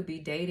yourself up. You could be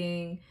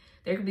dating.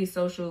 There could be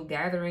social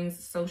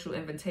gatherings, social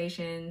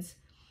invitations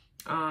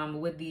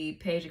with the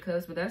Page of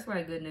Cups. But that's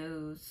like good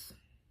news.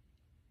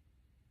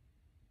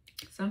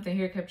 Something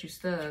here kept you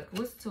stuck.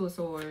 What's the Two of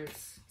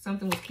Swords?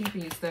 Something was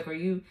keeping you stuck, or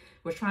you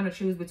was trying to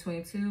choose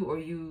between two, or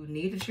you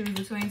need to choose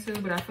between two.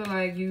 But I feel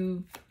like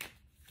you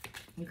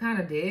kind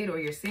of did, or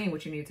you're seeing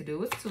what you need to do.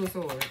 What's the Two of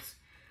Swords?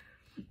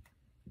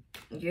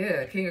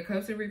 Yeah, King of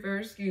Cups in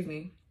reverse. Excuse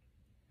me.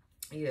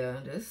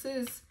 Yeah, this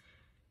is...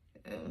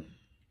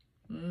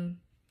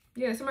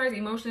 yeah, somebody's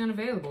emotionally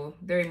unavailable.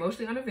 They're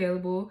emotionally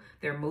unavailable.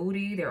 They're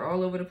moody. They're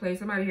all over the place.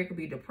 Somebody here could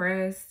be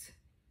depressed.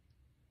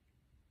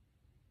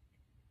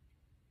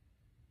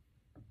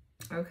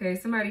 Okay,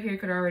 somebody here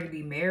could already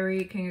be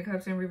married. King of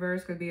Cups in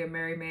reverse could be a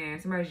married man.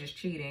 Somebody's just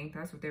cheating.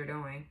 That's what they're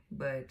doing.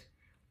 But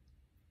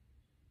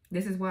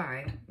this is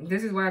why.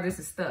 This is why this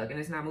is stuck and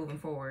it's not moving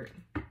forward.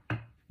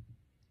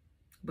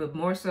 but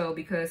more so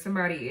because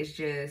somebody is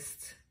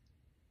just,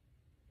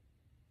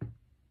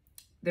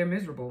 they're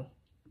miserable.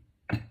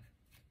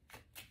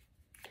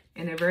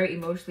 And they're very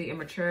emotionally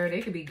immature.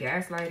 They could be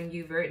gaslighting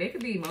you. They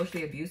could be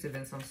emotionally abusive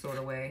in some sort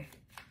of way.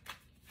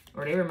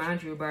 Or they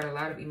remind you about a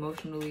lot of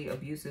emotionally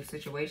abusive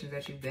situations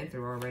that you've been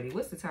through already.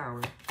 What's the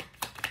Tower?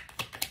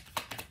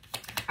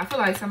 I feel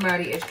like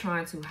somebody is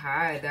trying to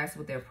hide. That's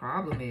what their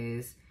problem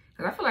is.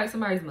 Because I feel like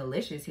somebody's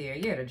malicious here.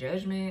 Yeah, the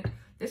Judgment.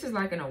 This is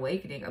like an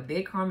awakening. A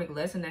big karmic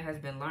lesson that has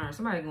been learned.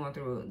 Somebody going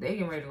through, they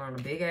getting ready to learn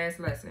a big ass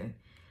lesson.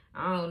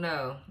 I don't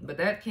know. But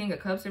that King of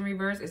Cups in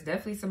reverse is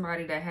definitely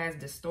somebody that has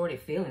distorted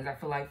feelings, I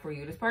feel like, for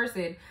you. This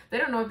person, they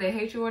don't know if they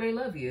hate you or they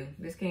love you.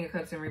 This King of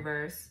Cups in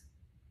reverse.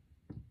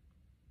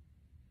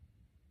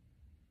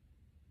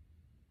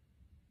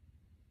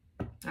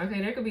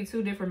 Okay, there could be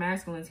two different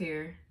masculines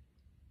here.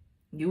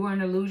 You were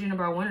an illusion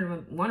about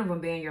one of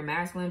them being your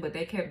masculine, but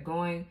they kept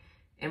going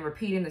and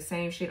repeating the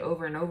same shit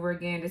over and over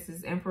again. This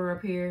is Emperor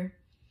up here.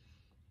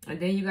 And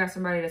then you got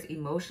somebody that's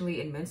emotionally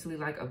and mentally,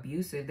 like,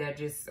 abusive that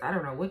just, I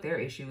don't know what their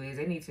issue is.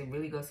 They need to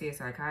really go see a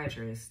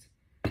psychiatrist.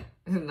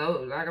 No,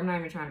 like, I'm not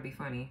even trying to be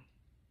funny.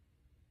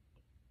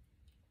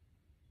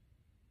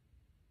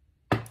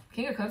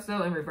 King of Cups,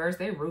 though, in reverse,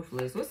 they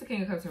ruthless. What's the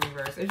King of Cups in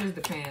reverse? It just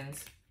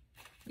depends.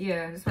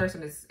 Yeah, this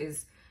person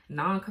is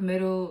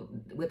non-committal.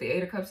 With the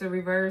Eight of Cups in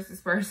reverse, this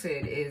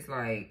person is,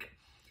 like,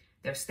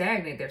 they're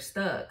stagnant. They're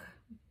stuck.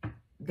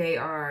 They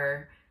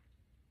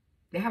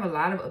have a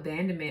lot of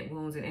abandonment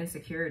wounds and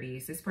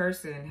insecurities. This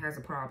person has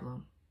a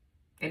problem.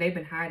 And they've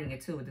been hiding it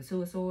too. With the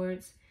Two of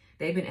Swords,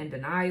 they've been in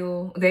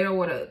denial. They don't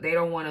want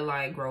to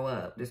like grow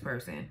up, this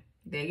person.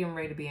 They're getting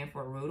ready to be in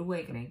for a rude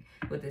awakening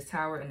with this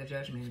Tower and the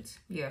Judgment.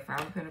 Yeah,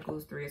 Five of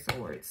Pentacles, Three of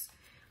Swords.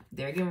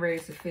 They're getting ready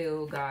to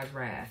feel God's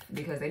wrath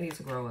because they need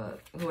to grow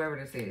up. Whoever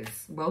this is.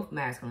 Both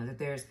masculines. If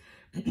there's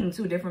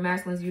two different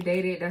masculines you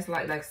dated, that's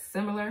like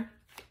similar.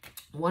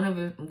 One of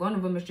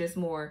them is just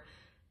more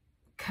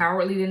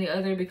cowardly than the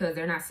other because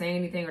they're not saying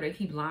anything or they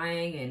keep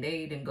lying and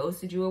they done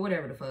ghosted you or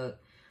whatever the fuck.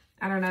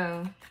 I don't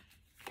know.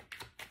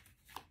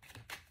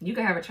 You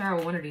can have a child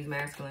with one of these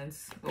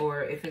masculines,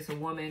 or if it's a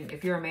woman,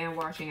 if you're a man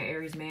watching, an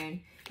Aries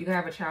man, you can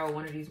have a child with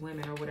one of these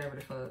women or whatever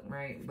the fuck,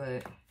 right?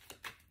 But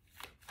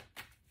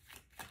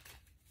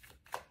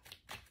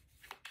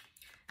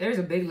there's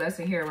a big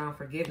lesson here around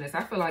forgiveness.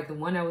 I feel like the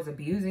one that was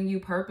abusing you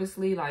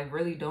purposely, like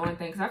really doing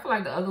things. I feel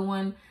like the other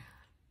one,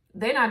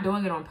 they're not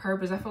doing it on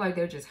purpose. I feel like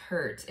they're just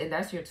hurt. And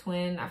that's your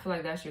twin. I feel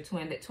like that's your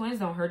twin. That twins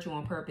don't hurt you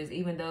on purpose.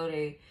 Even though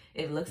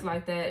it looks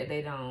like that,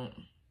 they don't.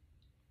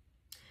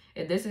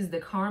 If this is the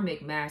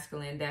karmic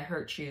masculine that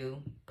hurt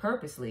you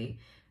purposely,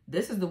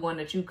 this is the one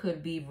that you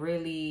could be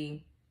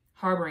really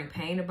harboring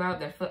pain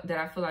about, that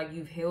I feel like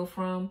you've healed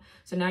from.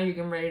 So now you're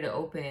getting ready to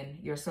open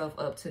yourself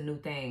up to new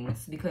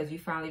things because you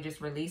finally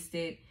just released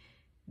it.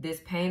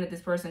 This pain that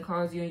this person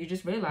caused you, and you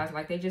just realize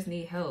like they just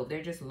need help.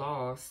 They're just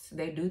lost.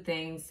 They do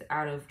things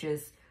out of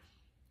just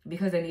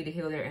because they need to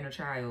heal their inner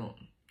child.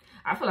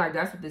 I feel like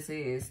that's what this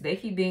is. They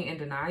keep being in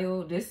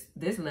denial. This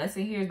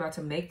lesson here is about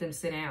to make them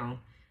sit down.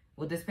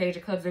 With this Page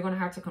of Cups, they're going to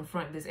have to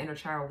confront this inner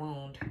child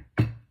wound.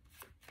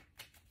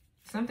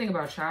 Something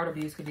about child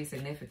abuse could be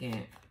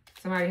significant.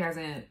 Somebody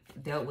hasn't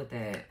dealt with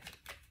that.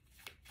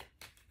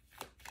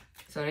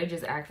 So they're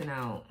just acting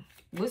out.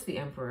 What's the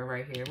Emperor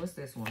right here? What's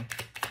this one?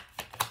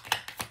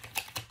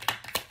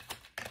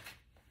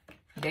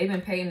 They've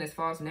been painting this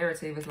false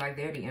narrative as like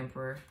they're the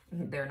Emperor.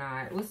 They're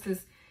not. What's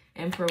this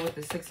Emperor with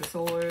the Six of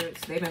Swords?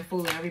 They've been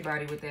fooling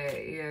everybody with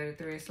that. Yeah, the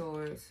Three of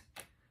Swords.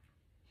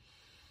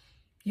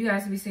 You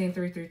guys will be seeing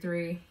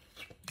 333.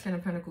 Ten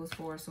of Pentacles,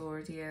 Four of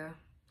Swords. Yeah.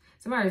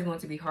 Somebody's going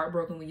to be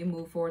heartbroken when you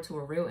move forward to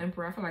a real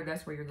Emperor. I feel like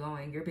that's where you're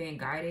going. You're being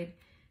guided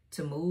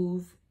to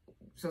move.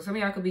 So some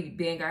of y'all could be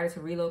being guided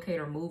to relocate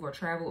or move or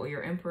travel, or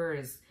your Emperor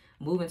is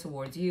moving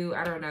towards you.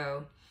 I don't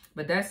know.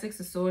 But that Six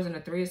of Swords and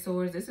the Three of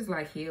Swords, this is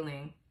like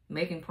healing.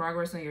 Making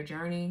progress on your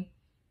journey.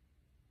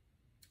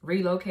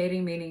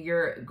 Relocating, meaning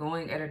you're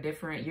going at a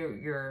different,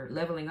 you're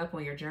leveling up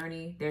on your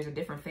journey. There's a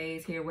different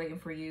phase here waiting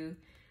for you.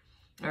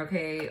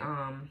 Okay,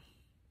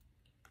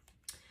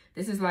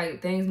 this is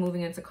like things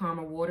moving into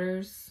calmer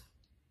waters.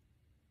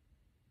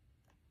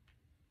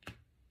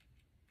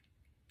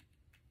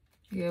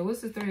 Yeah,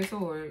 what's the Three of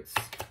Swords?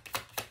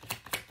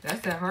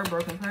 That's that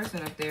heartbroken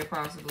person up there,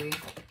 possibly.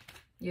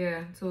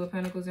 Yeah, Two of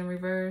Pentacles in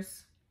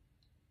reverse.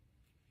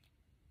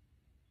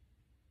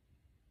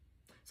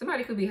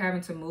 Somebody could be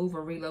having to move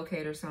or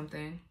relocate or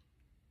something.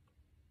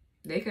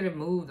 They could have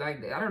moved,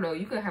 like, I don't know.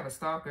 You could have a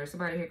stalker.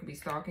 Somebody here could be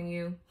stalking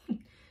you. That's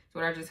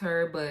what I just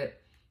heard.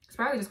 But it's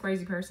probably this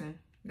crazy person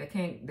that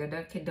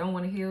don't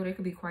want to heal. They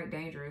could be quite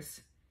dangerous.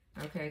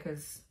 Okay,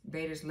 because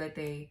they just let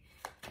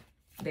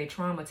their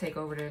trauma take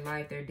over their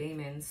life, their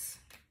demons.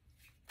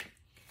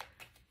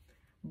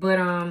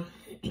 But,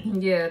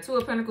 yeah, Two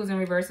of Pentacles in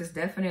reverse is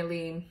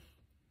definitely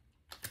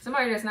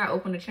somebody that's not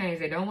open to change.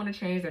 They don't want to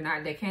change.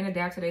 They can't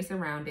adapt to their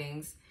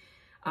surroundings.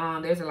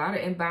 There's a lot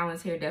of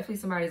imbalance here. Definitely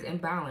somebody's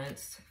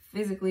imbalanced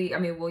physically. I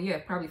mean, well, yeah,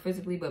 probably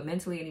physically, but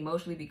mentally and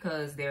emotionally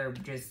because they're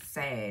just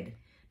sad.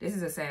 This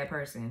is a sad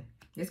person.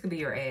 This could be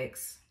your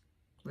ex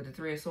with the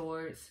Three of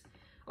Swords.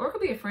 Or it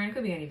could be a friend. It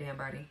could be any damn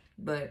body.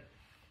 But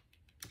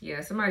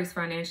yeah, somebody's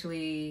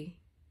financially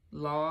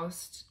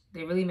lost.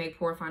 They really make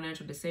poor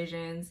financial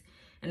decisions.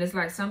 And it's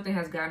like something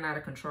has gotten out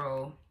of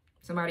control.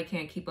 Somebody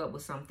can't keep up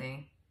with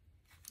something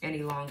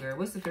any longer.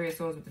 What's the Three of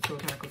Swords with the Two of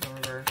Pentacles in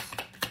reverse?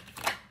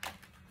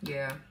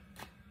 Yeah.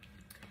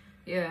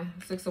 Yeah.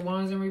 Six of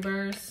Wands in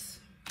reverse.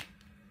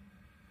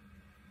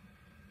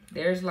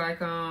 There's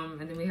like,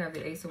 and then we have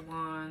the Ace of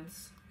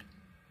Wands.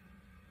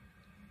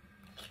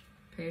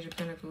 Page of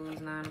Pentacles,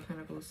 Nine of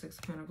Pentacles, Six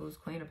of Pentacles,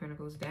 Queen of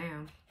Pentacles.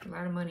 Damn. A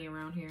lot of money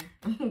around here.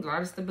 A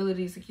lot of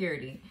stability,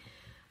 security.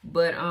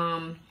 But,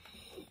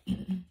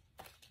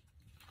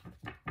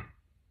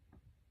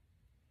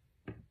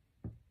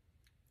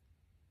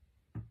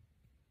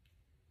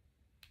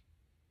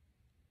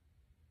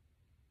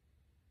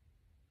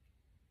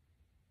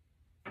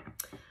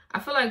 I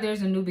feel like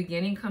there's a new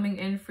beginning coming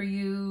in for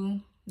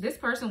you. This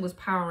person was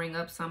powering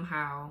up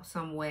somehow,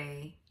 some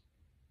way.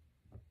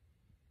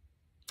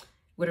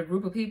 With a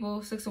group of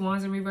people, Six of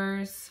Wands in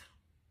reverse.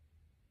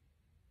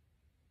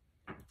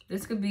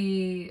 This could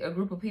be a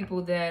group of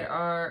people that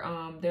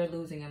are, they're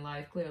losing in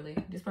life, clearly.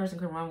 This person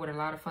can run with a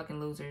lot of fucking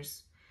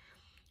losers.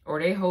 Or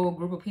they whole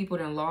group of people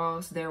that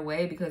lost their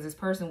way because this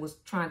person was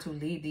trying to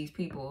lead these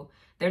people.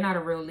 They're not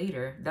a real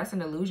leader. That's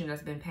an illusion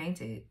that's been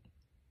painted.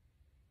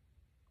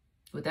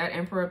 With that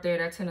Emperor up there,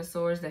 that Ten of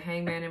Swords, the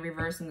Hangman in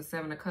reverse, and the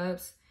Seven of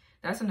Cups,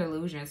 that's an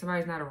illusion.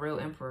 Somebody's not a real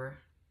emperor.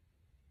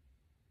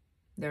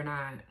 They're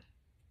not.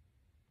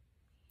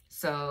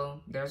 So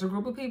there's a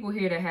group of people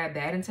here that had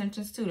bad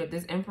intentions too, that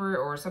this emperor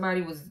or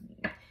somebody was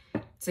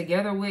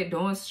together with,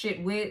 doing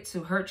shit with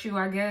to hurt you,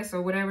 I guess,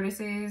 or whatever this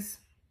is.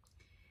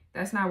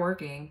 That's not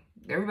working.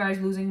 Everybody's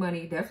losing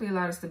money. Definitely a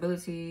lot of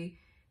stability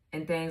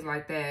and things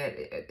like that.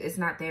 It's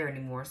not there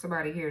anymore.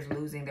 Somebody here is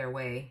losing their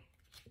way.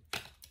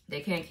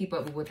 They can't keep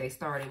up with what they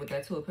started with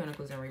that Two of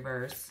Pentacles in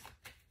reverse.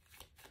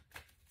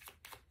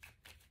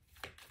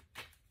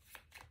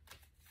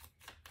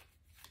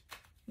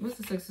 What's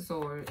the Six of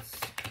Swords?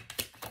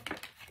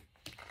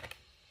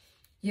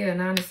 Yeah,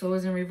 Nine of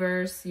Swords in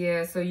reverse.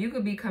 Yeah, so you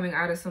could be coming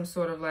out of some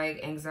sort of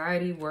like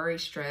anxiety, worry,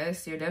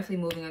 stress. You're definitely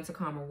moving into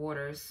calmer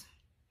waters.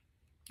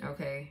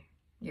 Okay.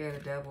 Yeah, the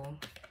Devil,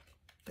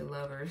 the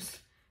Lovers,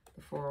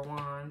 the Four of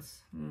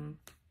Wands.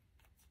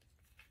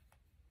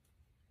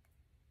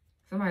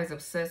 Somebody's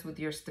obsessed with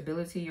your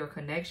stability, your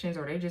connections,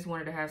 or they just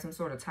wanted to have some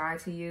sort of tie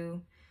to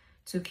you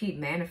to keep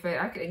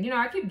manifest.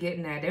 I keep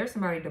getting that. There's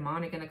somebody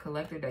demonic in the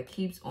collective that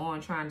keeps on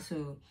trying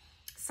to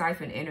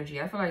siphon energy.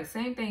 I feel like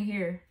same thing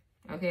here.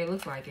 Okay, it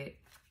looks like it.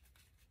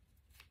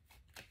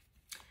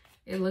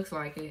 It looks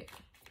like it.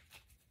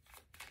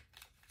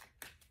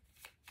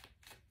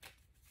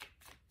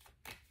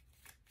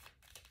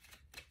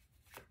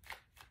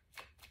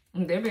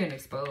 They're being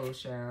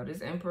exposed, child.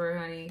 This Emperor,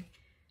 honey.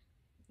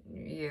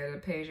 Yeah, the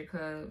Page of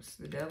Cups,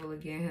 the Devil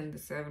again, the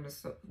Seven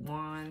of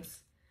Wands.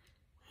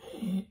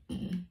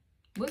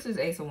 What's this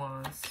Ace of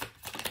Wands?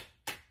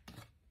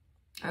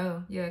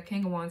 Oh, yeah,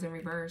 King of Wands in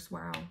reverse.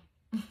 Wow.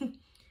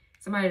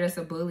 Somebody that's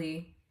a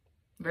bully.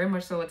 Very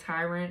much so a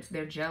tyrant.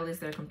 They're jealous.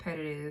 They're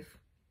competitive.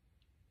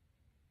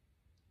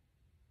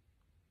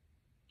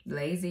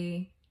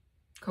 Lazy.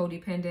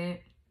 Codependent.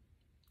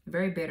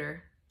 Very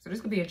bitter. So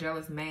this could be a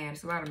jealous man.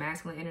 There's a lot of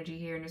masculine energy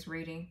here in this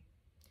reading.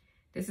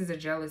 This is a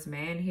jealous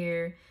man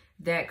here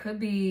that could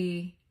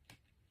be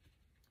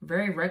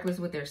very reckless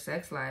with their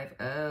sex life.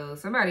 Oh,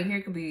 somebody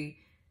here could be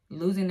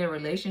losing their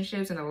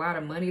relationships and a lot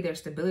of money, their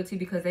stability,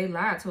 because they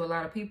lied to a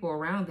lot of people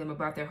around them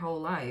about their whole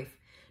life.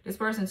 This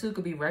person too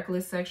could be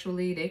reckless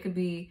sexually. They could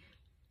be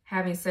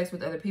having sex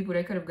with other people.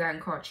 They could have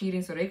gotten caught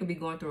cheating. So they could be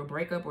going through a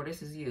breakup, or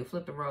this is you.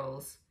 Flip the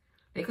roles.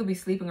 They could be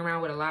sleeping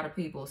around with a lot of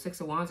people. Six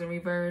of Wands in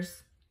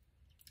reverse.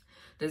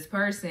 This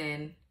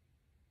person,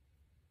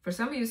 for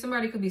some of you,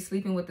 somebody could be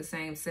sleeping with the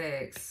same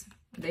sex.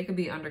 They could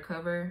be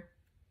undercover.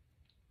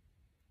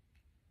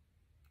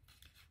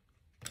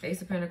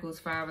 Ace of Pentacles,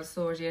 Five of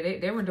Swords. Yeah,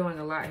 they were doing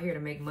a lot here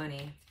to make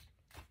money.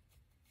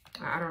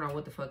 I don't know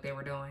what the fuck they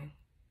were doing.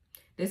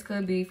 This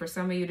could be, for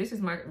some of you, this is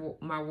my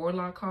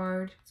Warlock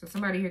card. So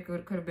somebody here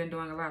could have been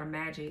doing a lot of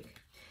magic.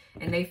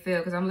 And they failed,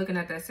 because I'm looking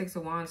at that Six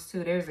of Wands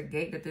too. There's a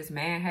gate that this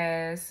man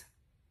has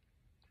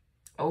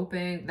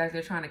open, like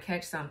they're trying to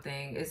catch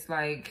something. It's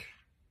like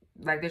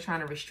they're trying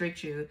to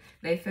restrict you.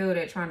 They failed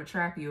at trying to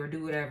trap you or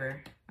do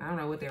whatever. I don't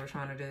know what they were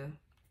trying to do.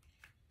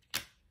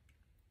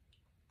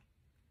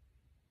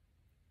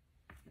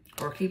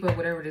 Or keep up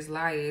whatever this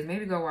lie is.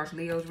 Maybe go watch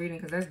Leo's reading,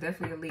 because that's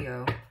definitely a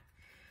Leo.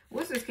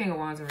 What's this King of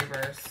Wands in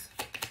reverse?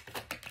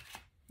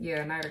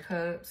 Yeah, Knight of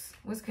Cups.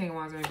 What's King of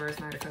Wands in reverse?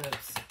 Knight of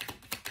Cups.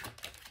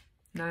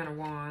 Nine of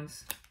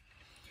Wands.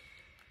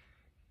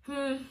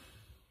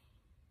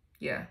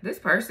 Yeah, this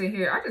person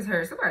here, I just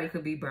heard somebody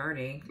could be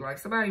burning. Like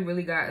somebody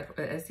really got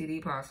an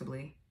STD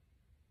possibly.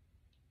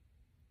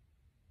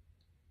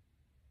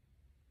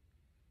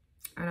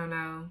 I don't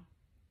know.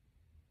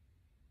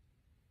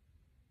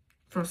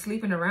 From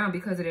sleeping around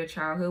because of their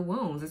childhood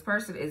wounds. This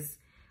person is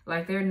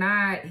like, they're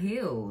not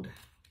healed.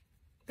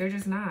 They're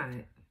just not.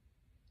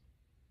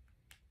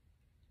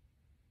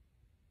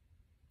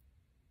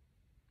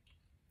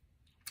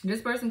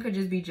 This person could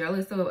just be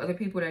jealous of other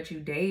people that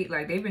you date.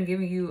 Like, they've been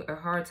giving you a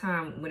hard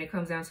time when it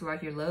comes down to,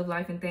 like, your love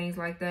life and things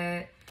like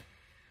that.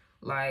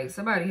 Like,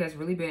 somebody has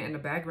really been in the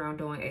background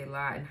doing a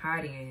lot and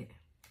hiding it.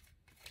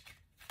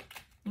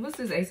 What's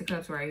this Ace of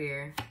Cups right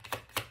here?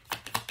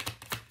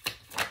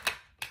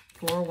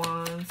 4 of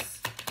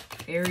Wands.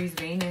 Aries,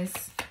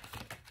 Venus.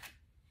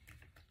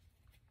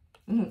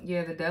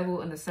 Yeah, the Devil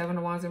and the 7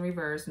 of Wands in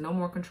reverse. No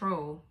more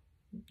control.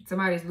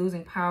 Somebody's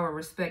losing power,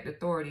 respect,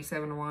 authority.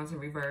 7 of Wands in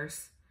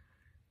reverse.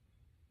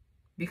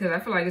 Because I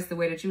feel like it's the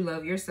way that you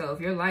love yourself.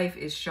 Your life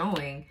is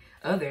showing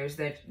others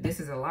that this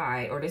is a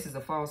lie, or this is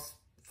a false,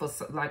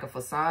 like a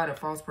facade, a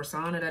false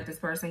persona that this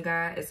person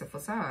got. It's a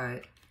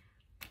facade.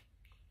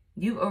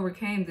 You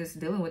overcame this,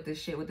 dealing with this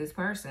shit with this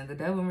person. The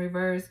Devil in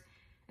reverse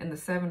and the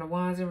 7 of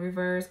Wands in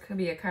reverse. Could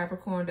be a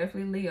Capricorn,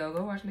 definitely Leo.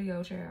 Go watch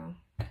Leo, child.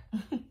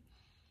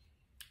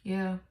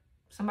 Yeah.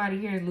 Somebody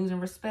here is losing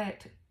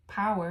respect,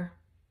 power.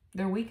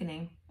 They're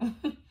weakening.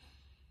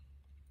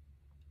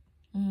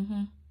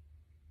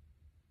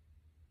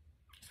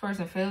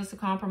 Person fails to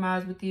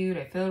compromise with you,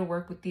 they fail to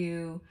work with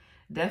you,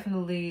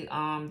 definitely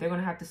they're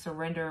gonna have to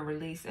surrender and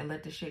release and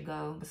let the shit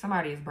go. But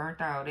somebody is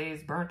burnt out. They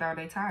is burnt out.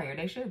 They tired.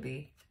 They should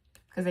be,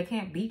 because they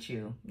can't beat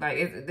you. Like,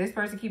 if this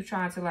person keeps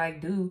trying to,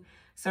 like, do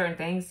certain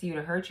things to you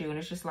to hurt you, and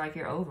it's just like,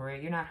 you're over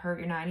it. You're not hurt.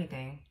 You're not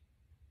anything.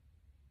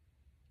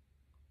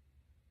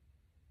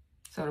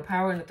 So the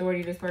power and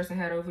authority this person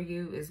had over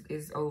you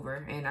is over.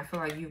 And I feel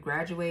like you've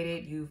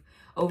graduated. You've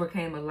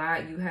overcame a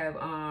lot. You have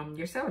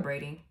you're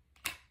celebrating.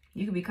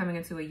 You could be coming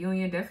into a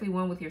union, definitely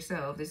one with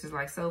yourself. This is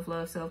like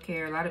self-love,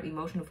 self-care, a lot of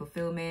emotional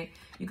fulfillment.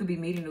 You could be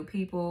meeting new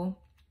people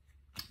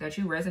that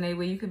you resonate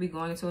with. You could be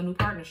going into a new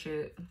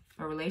partnership,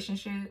 a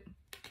relationship.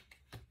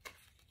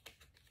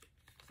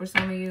 For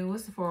some of you,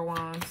 what's the 4 of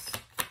Wands?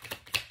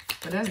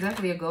 But that's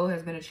definitely a goal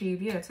has been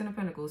achieved. Yeah, 10 of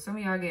Pentacles. Some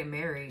of y'all getting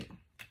married.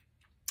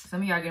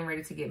 Some of y'all getting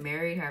ready to get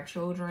married, have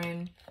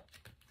children.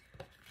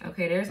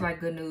 Okay, there's like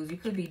good news. You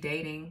could be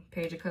dating.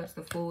 Page of Cups,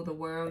 the Fool, the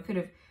World.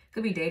 You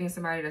could be dating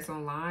somebody that's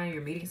online.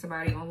 You're meeting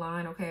somebody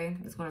online, okay?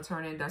 It's going to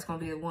turn in. That's going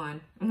to be the one.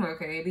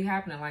 Okay, it be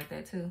happening like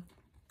that too.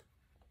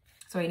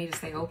 So you need to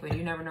stay open.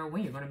 You never know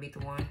when you're going to meet the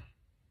one.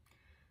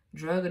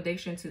 Drug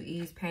addiction to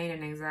ease pain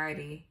and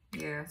anxiety.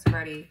 Yeah,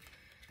 somebody,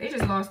 they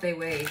just lost their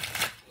way.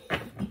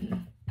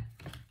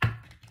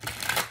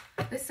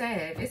 It's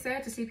sad. It's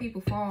sad to see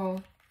people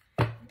fall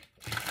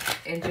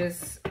and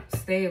just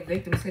stay a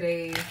victim to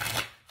their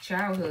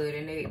childhood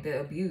and the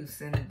abuse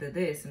and the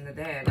this and the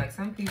that. Like,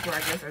 some people, I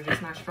guess, are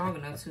just not strong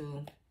enough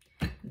to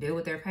deal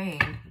with their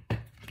pain.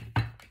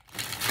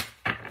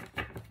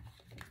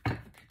 But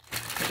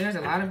there's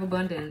a lot of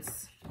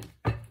abundance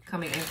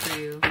coming in for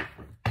you.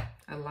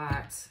 A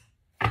lot.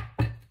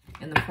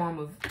 In the form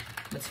of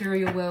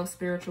material wealth,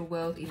 spiritual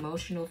wealth,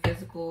 emotional,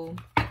 physical,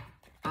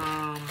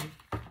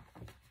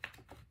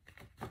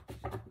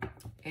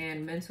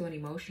 and mental and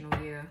emotional,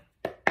 yeah.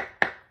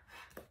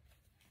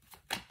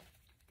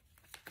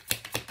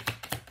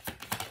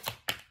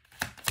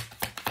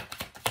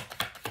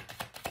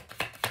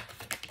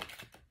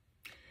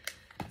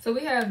 So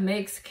we have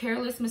makes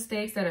careless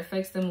mistakes that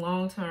affects them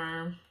long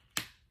term.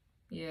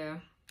 Yeah.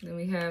 Then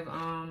we have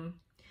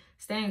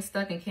staying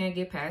stuck and can't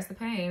get past the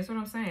pain. That's what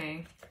I'm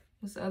saying.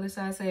 What's the other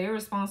side say?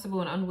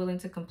 Irresponsible and unwilling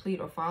to complete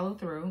or follow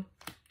through.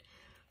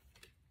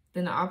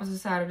 Then the opposite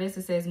side of this,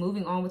 it says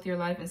moving on with your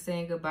life and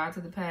saying goodbye to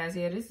the past.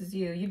 Yeah, this is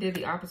you. You did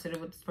the opposite of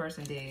what this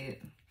person did.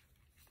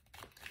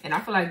 And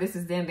I feel like this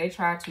is them. They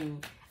try to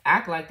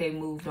act like they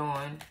moved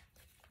on.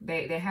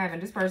 They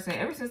haven't. This person,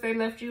 ever since they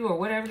left you or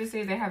whatever this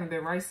is, they haven't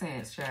been right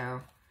since,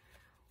 child.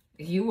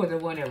 You were the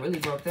one that really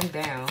broke them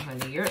down,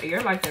 honey.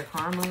 You're like their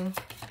karma.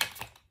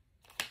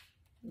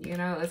 You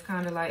know, it's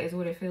kind of like, it's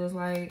what it feels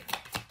like.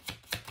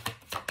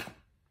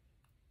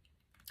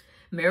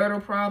 Marital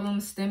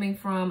problems stemming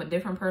from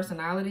different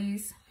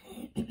personalities.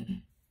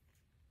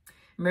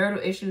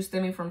 Marital issues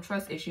stemming from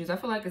trust issues. I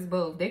feel like it's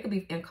both. They could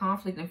be in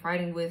conflict and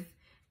fighting with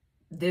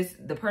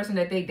the person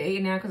that they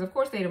dated now, because of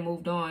course they done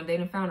moved on. They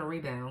done found a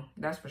rebound,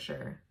 that's for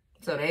sure.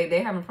 So they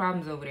having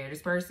problems over there.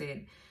 This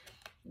person,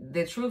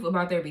 the truth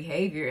about their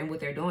behavior and what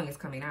they're doing is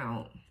coming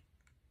out.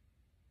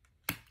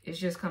 It's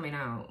just coming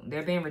out.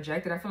 They're being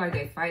rejected. I feel like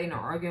they fighting or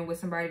arguing with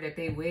somebody that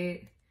they with.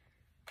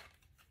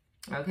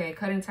 Okay,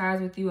 cutting ties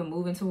with you and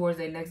moving towards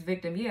their next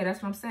victim. Yeah,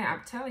 that's what I'm saying.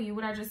 I'm telling you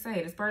what I just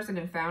said. This person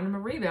done found them a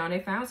rebound.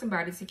 They found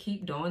somebody to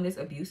keep doing this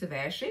abusive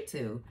ass shit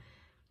to.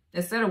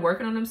 Instead of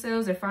working on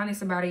themselves, they're finding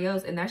somebody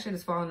else, and that shit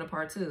is falling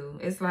apart too.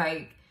 It's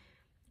like,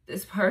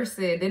 this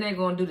person, then they're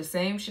going to do the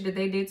same shit that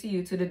they did to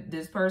you to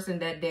this person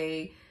that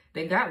they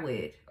got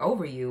with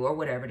over you or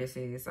whatever this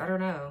is. I don't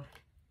know.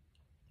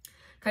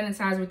 Cutting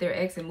ties with their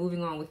ex and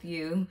moving on with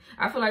you.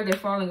 I feel like they're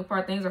falling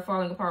apart. Things are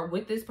falling apart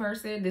with this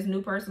person, this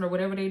new person or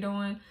whatever they're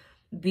doing,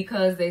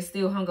 because they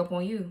still hung up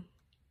on you.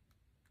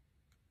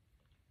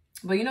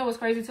 But you know what's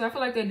crazy too? I feel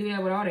like they do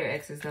that with all their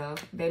exes though.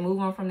 They move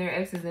on from their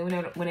exes, and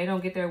when they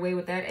don't get their way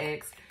with that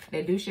ex,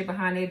 they do shit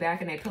behind their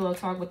back and they pillow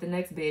talk with the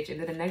next bitch, and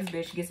then the next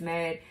bitch gets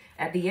mad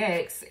at the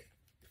ex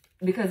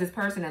because this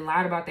person had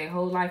lied about their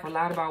whole life or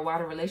lied about why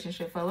the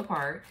relationship fell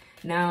apart.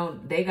 Now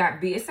they got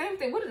beat. Same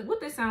thing.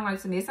 What this sound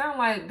like to me? It sound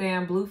like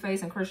damn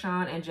Blueface and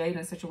Krishan and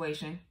Jaden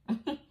situation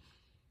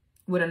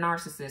with a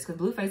narcissist. Because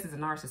Blueface is a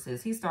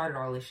narcissist. He started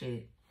all this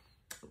shit.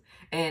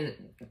 And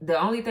the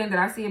only thing that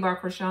I see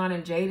about Krishan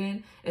and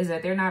Jaden is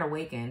that they're not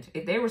awakened.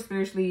 If they were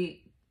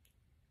spiritually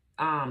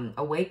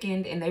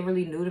awakened and they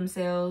really knew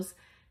themselves,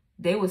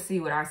 they would see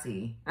what I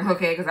see.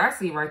 Okay, because I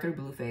see right through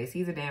Blueface.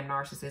 He's a damn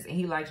narcissist and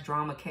he likes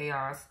drama,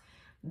 chaos.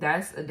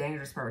 That's a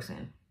dangerous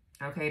person.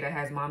 Okay, that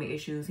has mommy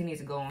issues. He needs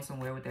to go on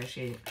somewhere with that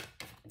shit.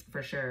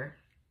 For sure.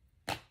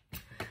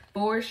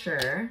 For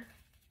sure.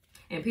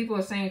 And people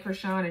are saying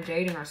Krishan and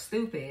Jaden are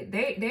stupid.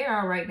 They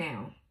are right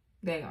now.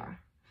 They are.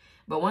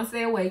 But once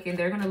they awaken,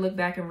 they're going to look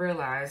back and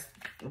realize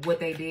what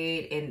they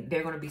did, and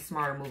they're going to be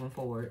smarter moving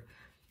forward.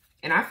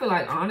 And I feel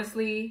like,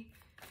 honestly,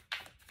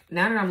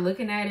 now that I'm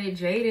looking at it,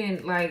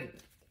 Jaden, like,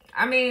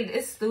 I mean,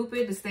 it's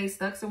stupid to stay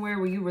stuck somewhere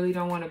where you really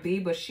don't want to be,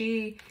 but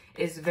she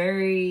is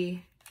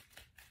very,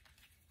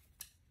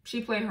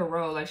 she played her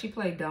role. Like, she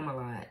played dumb a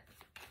lot.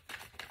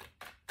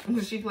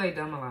 She played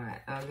dumb a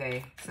lot.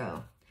 Okay,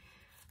 so,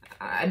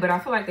 but I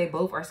feel like they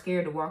both are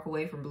scared to walk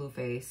away from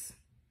Blueface.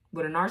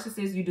 With a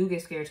narcissist, you do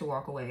get scared to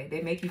walk away.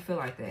 They make you feel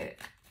like that.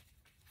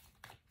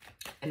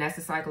 And that's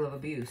the cycle of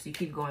abuse. You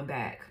keep going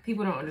back.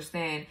 People don't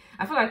understand.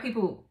 I feel like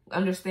people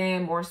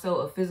understand more so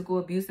of physical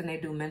abuse than they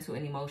do mental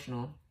and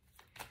emotional.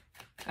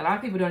 A lot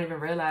of people don't even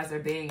realize they're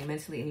being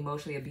mentally and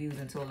emotionally abused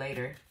until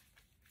later.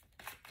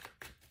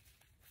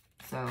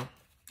 So,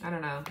 I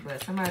don't know.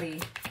 But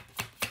somebody,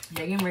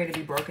 they're getting ready to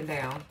be broken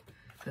down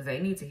because they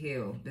need to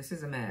heal. This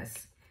is a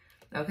mess.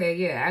 Okay,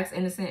 yeah, acts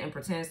innocent and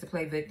pretends to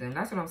play victim.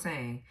 That's what I'm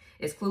saying.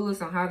 It's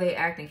clueless on how they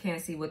act and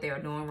can't see what they are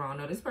doing wrong.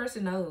 No, this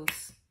person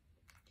knows.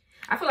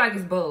 I feel like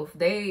it's both.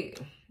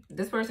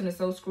 This person is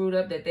so screwed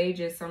up that they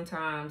just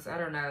sometimes, I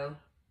don't know.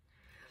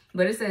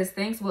 But it says,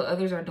 thinks what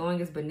others are doing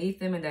is beneath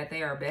them and that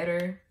they are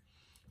better.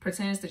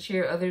 Pretends to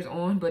cheer others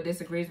on, but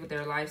disagrees with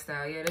their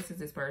lifestyle. Yeah, this is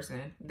this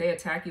person. They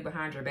attack you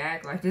behind your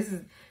back. Like, this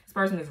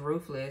person is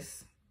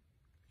ruthless.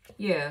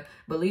 Yeah,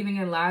 believing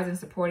in lies and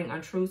supporting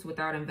untruths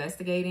without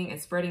investigating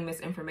and spreading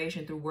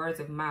misinformation through word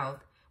of mouth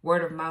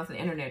and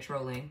internet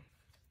trolling.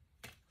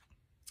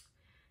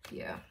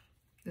 Yeah,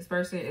 this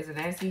person is a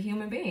nasty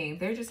human being.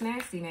 They're just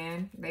nasty,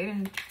 man.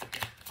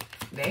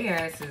 They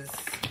ass is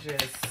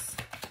just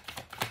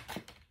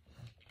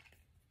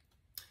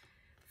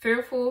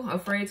fearful,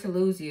 afraid to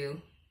lose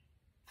you.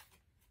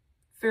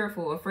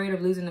 Fearful, afraid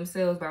of losing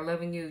themselves by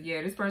loving you.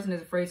 Yeah, this person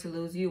is afraid to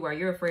lose you while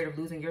you're afraid of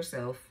losing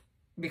yourself.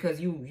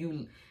 Because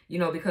you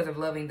know, because of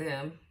loving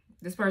them.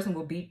 This person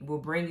will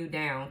bring you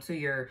down to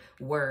your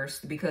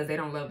worst because they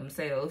don't love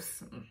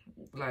themselves.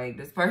 Like,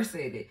 this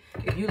person,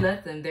 if you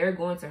let them, they're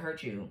going to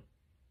hurt you.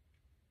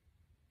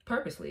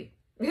 Purposely.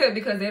 Yeah,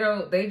 because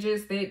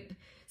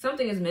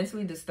something is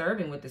mentally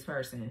disturbing with this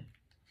person.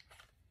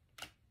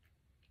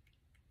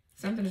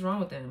 Something's wrong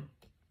with them.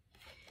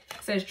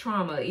 It says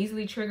trauma,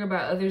 easily triggered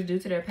by others due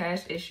to their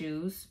past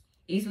issues.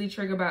 Easily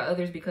triggered by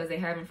others because they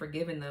haven't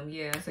forgiven them.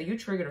 Yeah, so you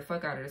trigger the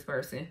fuck out of this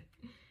person.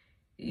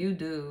 You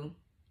do.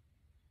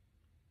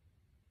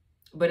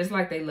 But it's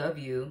like they love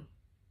you.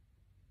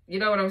 You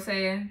know what I'm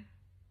saying?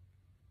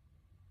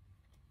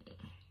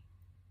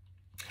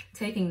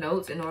 Taking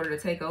notes in order to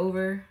take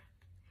over.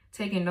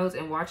 Taking notes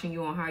and watching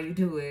you on how you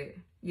do it.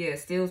 Yeah,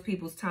 steals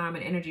people's time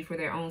and energy for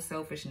their own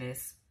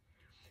selfishness.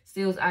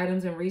 Steals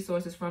items and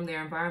resources from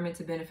their environment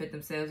to benefit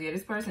themselves. Yeah,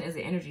 this person is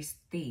an energy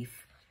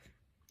thief.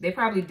 They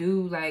probably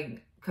do,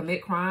 like,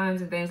 commit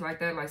crimes and things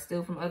like that, like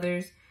steal from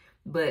others.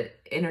 But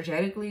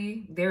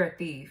energetically, they're a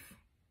thief.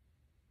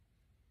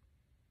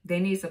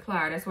 They need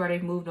supply. That's why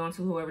they've moved on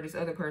to whoever this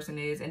other person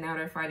is. And now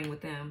they're fighting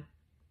with them.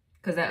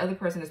 Because that other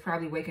person is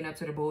probably waking up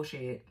to the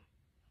bullshit.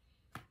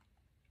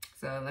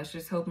 So let's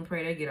just hope and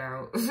pray they get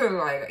out. So,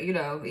 like, you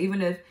know,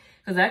 even if...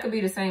 Because that could be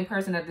the same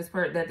person that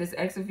this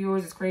ex of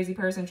yours, this crazy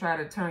person, try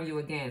to turn you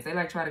against. They,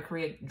 like, try to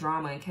create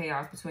drama and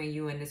chaos between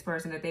you and this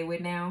person that they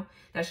with now.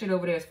 That shit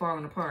over there is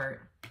falling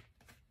apart.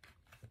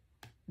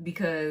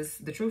 Because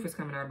the truth is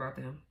coming out about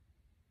them.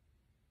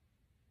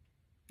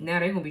 Now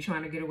they're going to be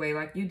trying to get away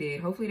like you did.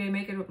 Hopefully they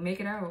make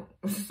it out.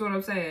 That's what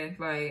I'm saying.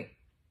 Like,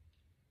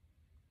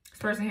 this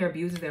person here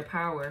abuses their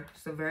power.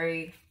 So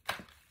they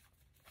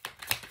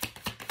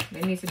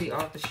need to be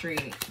off the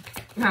street.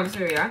 I'm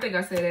serious. I think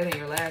I said that in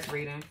your last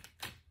reading.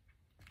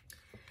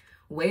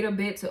 Wait a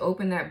bit to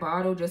open that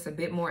bottle. Just a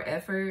bit more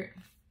effort.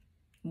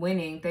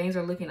 Winning. Things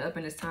are looking up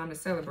and it's time to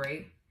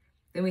celebrate.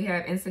 Then we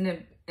have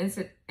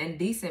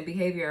indecent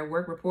behavior at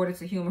work reported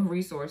to human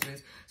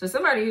resources. So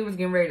somebody who was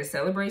getting ready to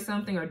celebrate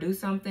something or do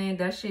something,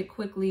 that shit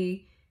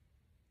quickly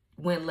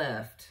went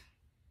left.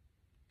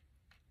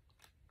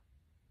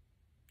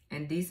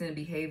 Indecent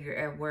behavior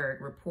at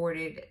work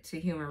reported to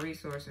human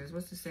resources.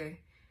 What's to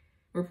say?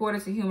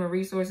 Reported to human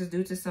resources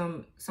due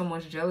to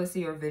someone's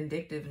jealousy or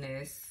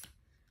vindictiveness.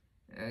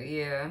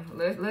 Yeah,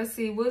 let's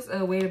see. What's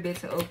wait a bit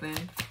to open?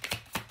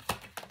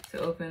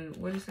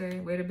 What did it say?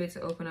 Wait a bit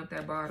to open up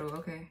that bottle.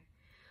 Okay.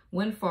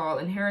 Windfall,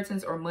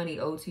 inheritance or money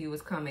owed to you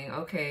is coming.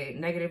 Okay.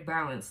 Negative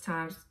balance,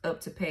 time's up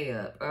to pay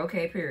up.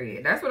 Okay,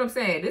 period. That's what I'm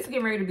saying. This is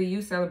getting ready to be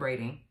you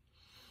celebrating.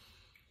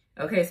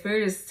 Okay,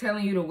 Spirit is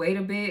telling you to wait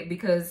a bit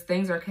because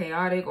things are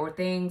chaotic or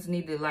things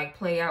need to like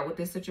play out with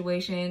this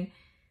situation.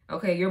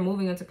 Okay, you're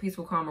moving into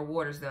peaceful, calmer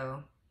waters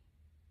though.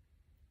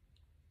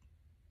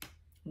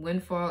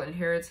 Windfall,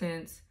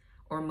 inheritance,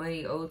 or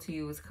money owed to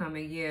you is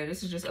coming. Yeah,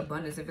 this is just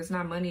abundance. If it's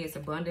not money, it's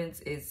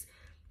abundance, it's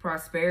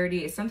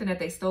prosperity. It's something that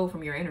they stole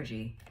from your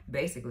energy,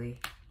 basically.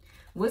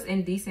 What's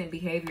indecent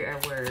behavior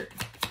at work?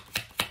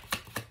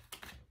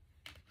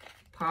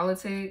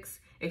 Politics,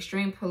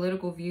 extreme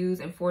political views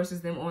and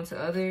forces them onto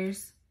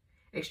others.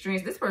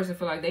 Extremes, this person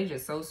feel like they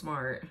just so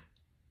smart.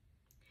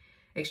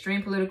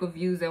 Extreme political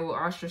views that will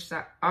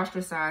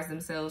ostracize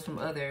themselves from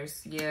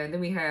others. Yeah, and then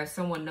we have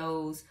someone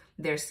knows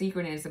their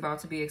secret and is about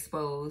to be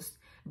exposed.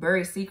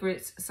 Buried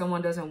secrets,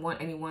 someone doesn't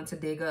want anyone to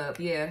dig up.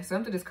 Yeah,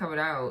 something is covered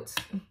out.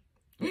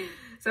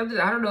 Something,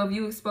 I don't know if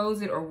you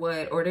expose it or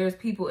what, or there's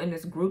people in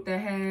this group that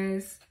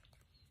has,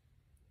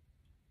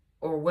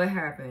 or what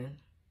happened.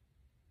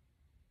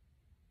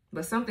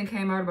 But something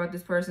came out about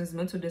this person's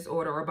mental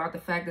disorder or about the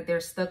fact that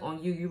they're stuck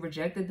on you. You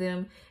rejected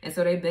them, and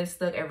so they've been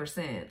stuck ever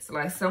since.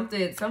 Like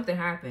something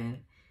happened.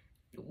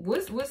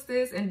 What's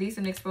this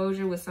indecent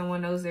exposure with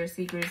someone knows their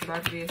secret is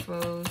about to be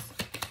exposed?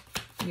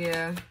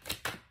 Yeah.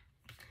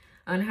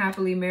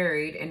 Unhappily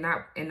married and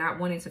not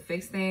wanting to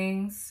fix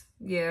things.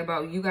 Yeah,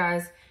 about you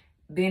guys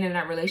being in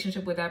that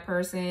relationship with that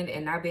person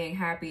and not being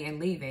happy and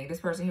leaving. This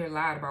person here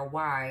lied about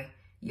why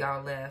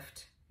y'all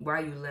left.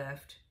 Why you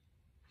left.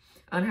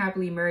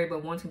 Unhappily married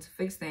but wanting to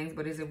fix things,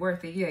 but is it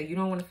worth it? Yeah, you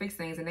don't want to fix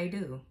things and they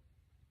do.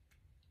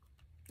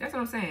 That's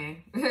what I'm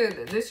saying.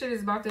 This shit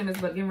is about them,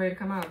 it's but getting ready to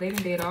come out. They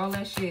done did all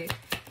that shit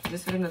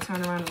just for them to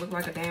turn around and look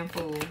like a damn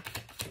fool.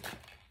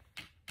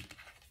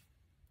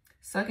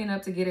 Sucking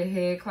up to get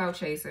ahead, clout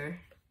chaser.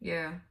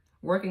 Yeah.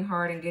 Working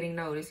hard and getting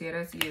noticed. Yeah,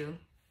 that's you.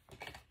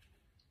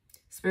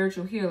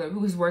 Spiritual healer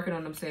who is working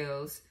on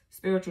themselves.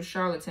 Spiritual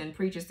charlatan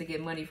preaches to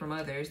get money from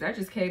others. That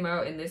just came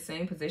out in this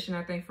same position,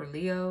 I think, for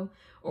Leo.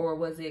 Or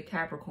was it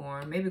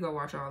Capricorn? Maybe go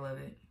watch all of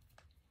it.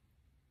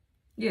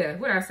 Yeah,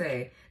 what'd I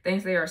say?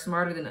 Thinks they are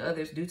smarter than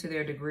others due to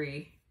their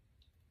degree.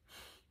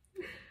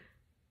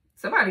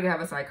 Somebody could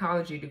have a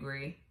psychology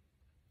degree.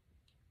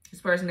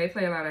 This person, they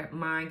play a lot of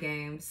mind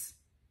games.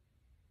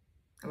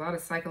 A lot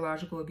of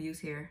psychological abuse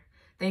here.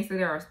 Thinks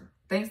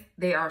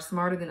they are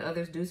smarter than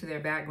others due to their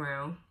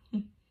background.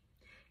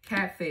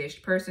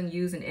 Catfish, person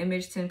used an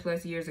image 10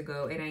 plus years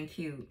ago. It ain't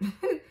cute.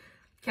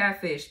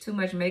 Catfish, too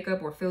much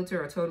makeup or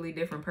filter, a totally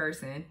different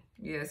person.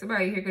 Yeah,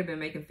 somebody here could have been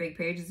making fake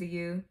pages of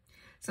you.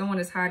 Someone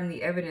is hiding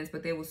the evidence,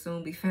 but they will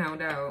soon be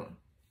found out.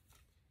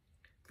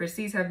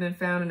 Receipts have been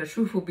found and the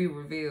truth will be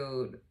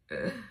revealed.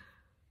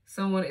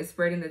 Someone is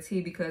spreading the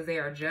tea because they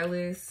are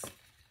jealous.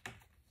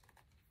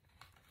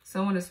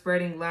 Someone is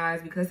spreading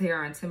lies because they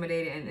are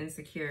intimidated and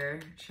insecure.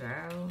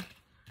 Child.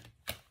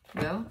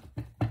 Well,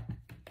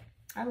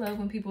 I love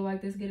when people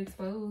like this get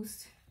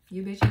exposed.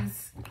 You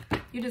bitches,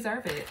 you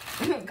deserve it.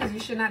 Because you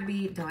should not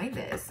be doing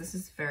this. This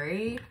is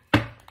very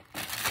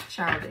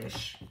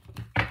childish.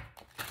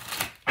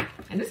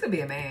 And this could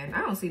be a man.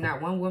 I don't see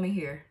not one woman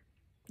here.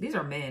 These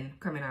are men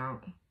coming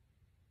out.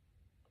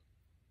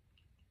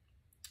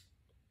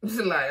 It's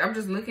like, I'm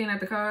just looking at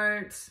the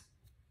cards.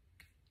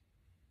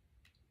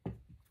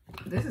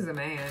 This is a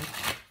man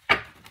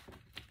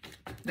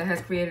that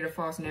has created a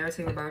false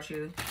narrative about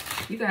you.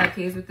 You could have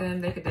kids with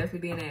them. They could definitely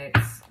be an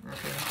ex.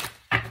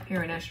 Okay.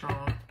 Hearing that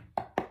strong.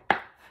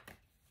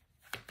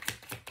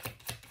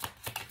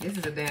 This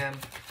is a damn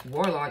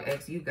warlock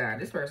ex you got.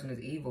 This person is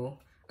evil.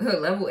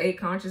 Level 8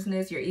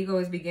 consciousness. Your ego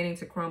is beginning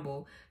to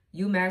crumble.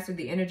 You mastered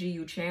the energy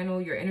you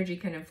channel. Your energy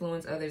can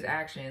influence others'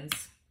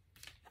 actions.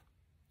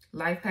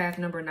 Life path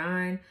number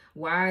 9.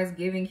 Wise,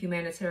 giving,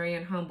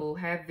 humanitarian, humble.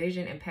 Have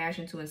vision and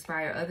passion to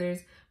inspire others.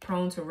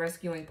 Prone to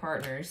rescuing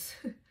partners.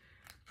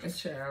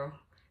 Child.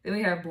 Then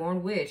we have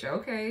born witch.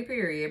 Okay,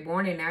 period.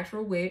 Born a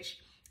natural witch.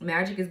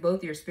 Magic is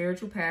both your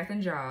spiritual path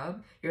and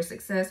job. Your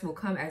success will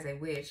come as a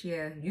witch.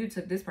 Yeah, you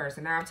took this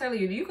person. Now, I'm telling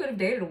you, you could have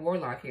dated a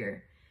warlock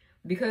here.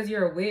 Because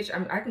you're a witch,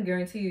 I can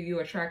guarantee you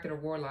attracted a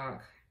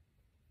warlock.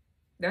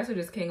 That's what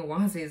this King of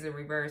Wands is in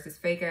reverse. This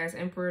fake-ass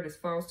emperor, this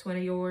false twin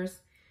of yours.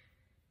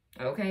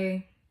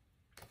 Okay.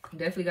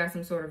 Definitely got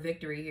some sort of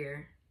victory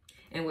here.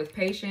 And with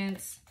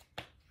patience,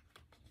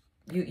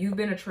 you've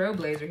been a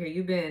trailblazer here.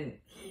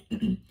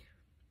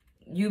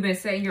 You've been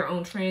setting your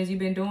own trends. You've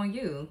been doing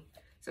you.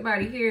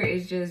 Somebody here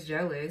is just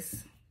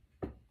jealous.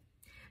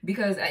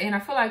 Because, and I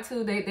feel like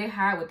too, they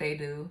hide what they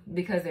do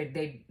because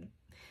they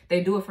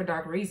do it for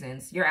dark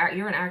reasons. You're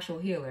an actual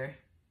healer.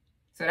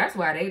 So that's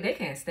why they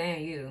can't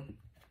stand you.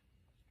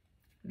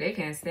 They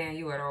can't stand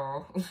you at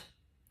all.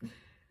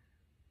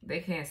 They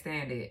can't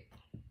stand it.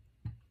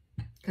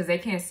 Because they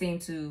can't seem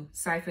to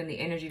siphon the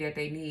energy that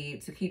they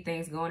need to keep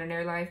things going in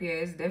their life. Yeah,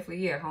 it's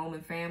definitely, home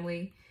and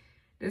family.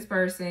 This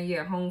person,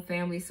 yeah, home,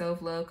 family,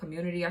 self-love,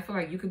 community. I feel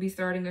like you could be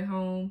starting a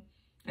home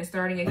and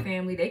starting a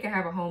family. They could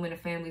have a home and a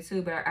family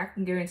too, but I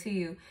can guarantee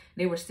you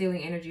they were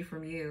stealing energy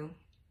from you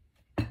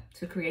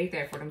to create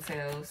that for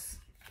themselves.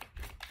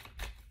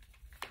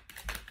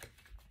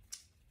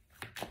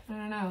 I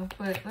don't know,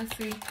 but let's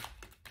see.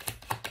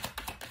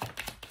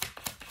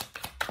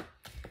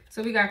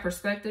 So we got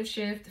perspective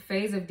shift,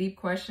 phase of deep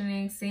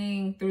questioning,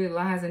 seeing through the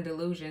lies and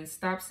delusions.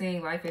 Stop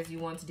seeing life as you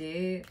once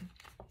did.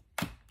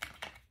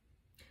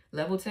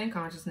 Level 10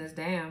 consciousness,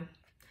 damn.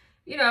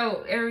 You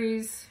know,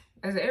 Aries,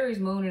 as an Aries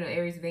moon and an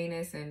Aries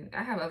Venus, and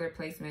I have other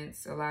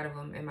placements, a lot of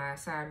them in my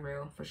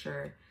sidereal for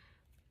sure.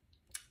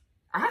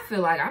 I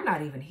feel like I'm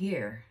not even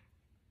here.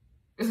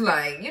 It's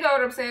like, you know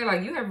what I'm saying?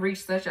 Like, you have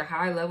reached such a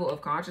high level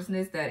of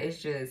consciousness that it's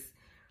just,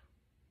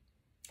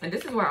 and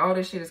this is why all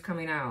this shit is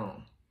coming out.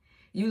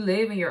 You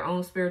live in your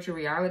own spiritual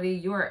reality.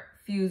 You are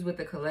fused with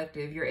the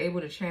collective. You're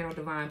able to channel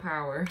divine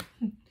power.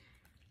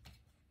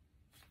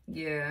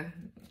 Yeah.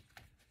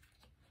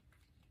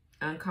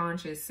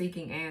 Unconscious,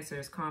 seeking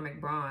answers,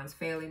 karmic bonds,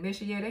 failing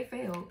mission. Yeah, they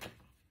failed.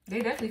 They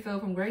definitely fell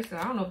from grace. So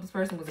I don't know if this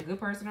person was a good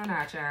person or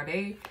not, child.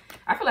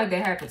 I feel like they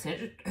had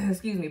potential,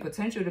 excuse me,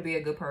 potential to be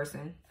a good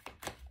person.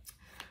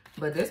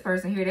 But this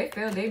person here, they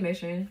failed their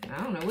mission.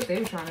 I don't know what they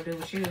were trying to do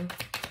with you.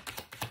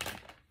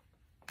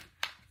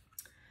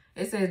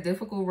 It says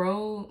difficult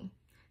road,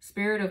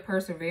 spirit of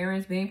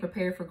perseverance, being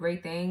prepared for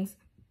great things,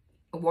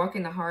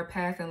 walking the hard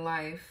path in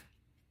life.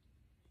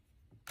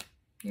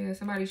 Yeah,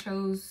 somebody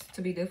chose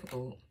to be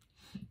difficult.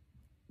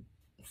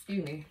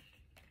 Excuse me.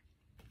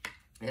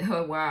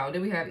 Oh, wow.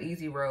 Then we have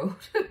easy road.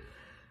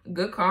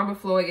 Good karma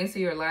flowing into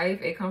your life.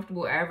 A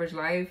comfortable average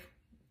life.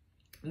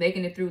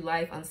 Making it through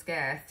life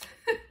unscathed.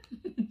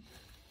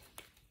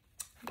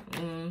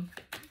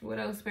 What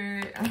else,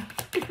 Spirit?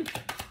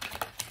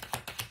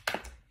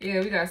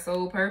 Yeah, we got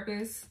soul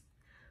purpose.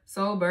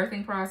 Soul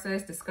birthing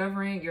process.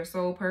 Discovering your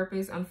soul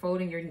purpose.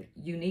 Unfolding your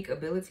unique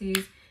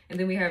abilities. And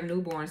then we have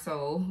newborn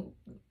soul.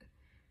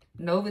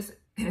 Novice.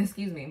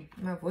 Excuse me.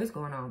 My voice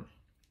going on.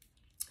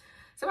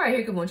 Somebody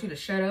here could want you to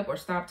shut up or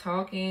stop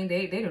talking.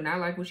 They do not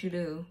like what you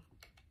do.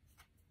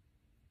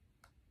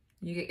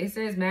 It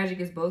says magic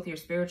is both your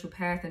spiritual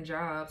path and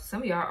job.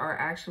 Some of y'all are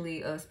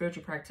actually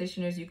spiritual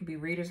practitioners. You could be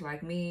readers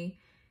like me.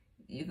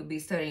 You could be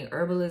studying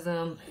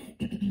herbalism.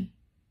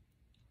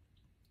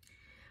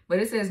 But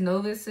it says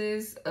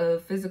novices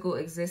of physical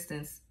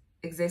existence.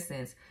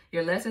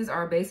 Your lessons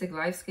are basic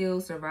life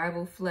skills,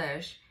 survival,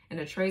 flesh, and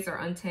the traits are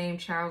untamed,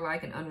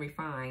 childlike, and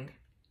unrefined.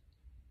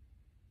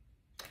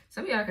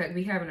 Some of y'all could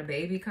be having a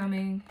baby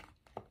coming.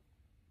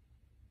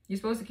 You're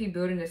supposed to keep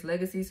building this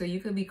legacy, so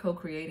you could be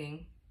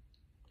co-creating,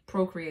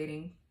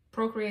 procreating,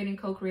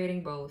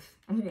 co-creating both.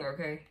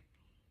 Okay.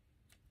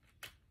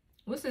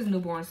 What's this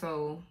newborn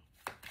soul?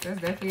 That's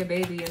definitely a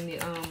baby in the,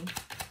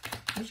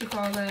 what you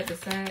call that? The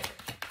sack.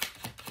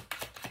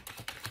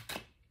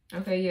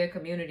 Okay, yeah,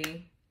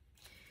 community.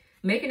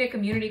 Making a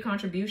community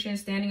contribution,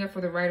 standing up for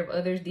the right of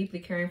others, deeply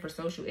caring for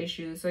social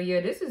issues. So yeah,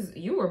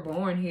 you were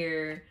born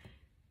here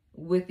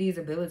with these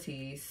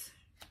abilities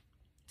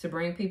to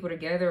bring people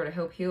together or to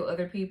help heal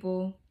other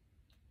people.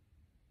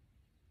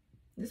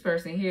 This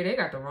person here, they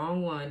got the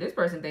wrong one. This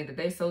person think that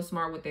they so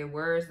smart with their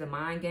words, the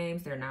mind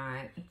games. They're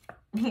not.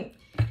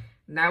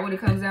 Not when it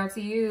comes out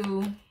to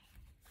you.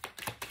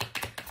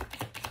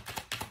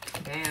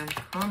 Damn,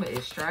 karma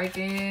is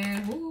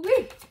striking.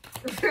 Woo-wee.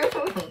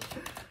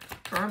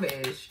 Karma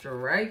is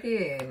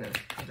striking.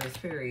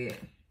 Just period.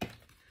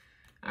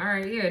 All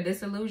right, yeah,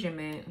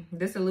 disillusionment.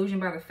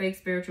 Disillusioned by the fake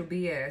spiritual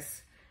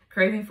BS.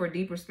 Craving for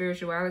deeper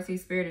spirituality.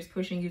 Spirit is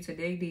pushing you to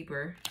dig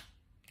deeper.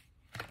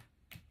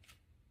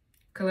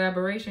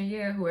 Collaboration,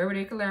 yeah, whoever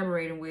they're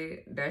collaborating with,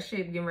 that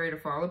shit getting ready to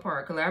fall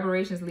apart.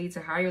 Collaborations lead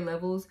to higher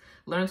levels.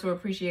 Learn to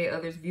appreciate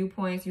others'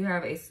 viewpoints.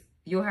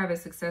 You'll have a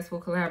successful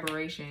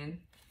collaboration.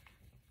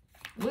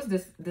 What's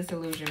this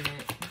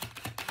disillusionment?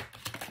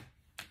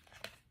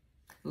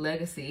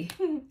 Legacy.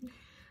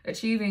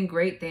 Achieving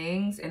great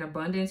things in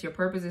abundance. Your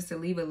purpose is to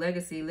leave a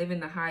legacy, living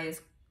the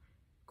highest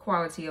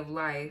quality of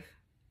life.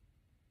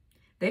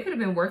 They could have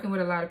been working with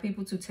a lot of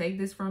people to take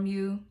this from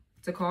you,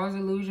 to cause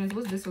illusions.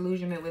 What's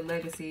disillusionment with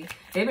legacy?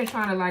 They've been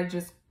trying to like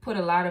just put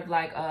a lot of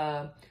like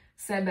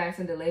setbacks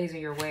and delays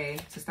in your way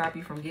to stop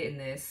you from getting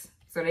this.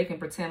 So they can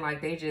pretend like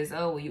they just,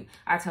 oh, well,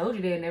 I told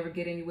you they'd never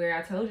get anywhere.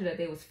 I told you that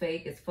they was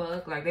fake as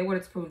fuck. Like they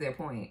wanted to prove their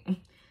point.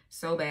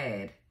 So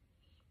bad.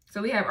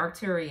 So we have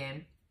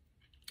Arcturian.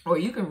 Or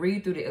you can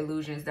read through the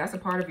illusions. That's a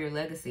part of your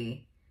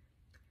legacy.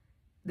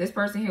 This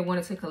person here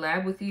wanted to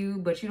collab with you,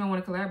 but you don't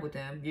want to collab with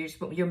them.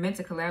 You're meant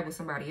to collab with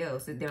somebody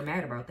else. They're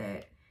mad about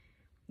that.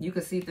 You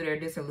can see through their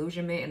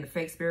disillusionment and the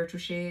fake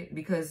spiritual shit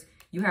because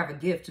you have a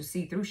gift to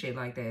see through shit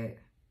like that.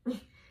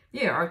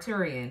 Yeah,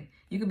 Arcturian.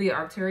 You could be an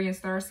Arcturian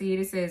starseed.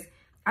 It says,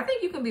 I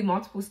think you can be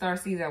multiple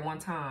starseeds at one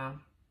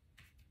time,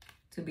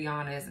 to be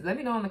honest. Let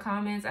me know in the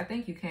comments. I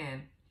think you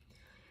can.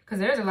 Because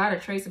there's a lot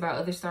of traits about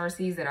other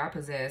starseeds that I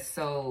possess.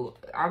 So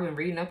I've been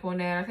reading up on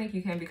that. I think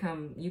you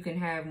can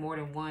have more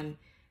than one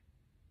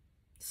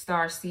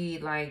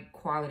starseed like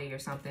quality or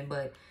something.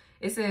 But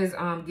It says,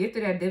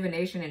 gifted at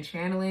divination and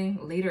channeling,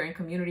 leader in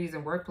communities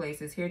and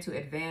workplaces, here to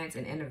advance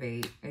and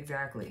innovate.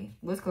 Exactly.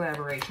 What's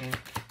collaboration?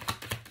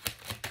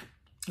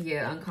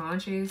 Yeah,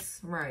 unconscious.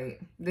 Right.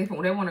 They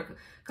want to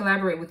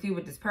collaborate with you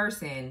with this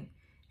person.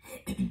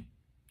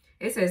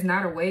 It says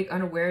not awake,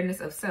 unawareness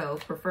of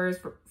self, prefer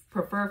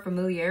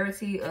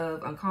familiarity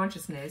of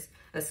unconsciousness,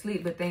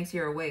 asleep but thinks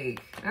you're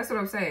awake. That's what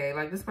I'm saying.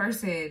 Like, this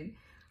person,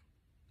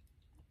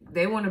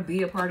 they want to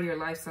be a part of your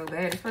life so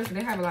bad. This person,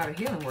 they have a lot of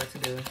healing work to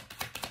do.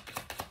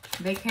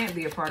 They can't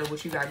be a part of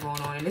what you got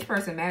going on. And this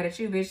person mad at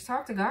you, bitch,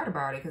 talk to God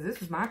about it, because this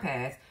was my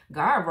past.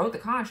 God wrote the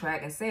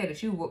contract and said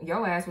that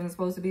your ass wasn't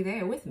supposed to be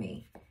there with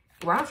me.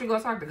 Why don't you go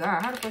talk to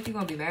God? How the fuck you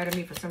gonna be mad at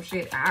me for some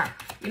shit?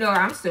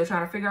 I'm still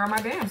trying to figure out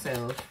my damn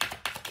self.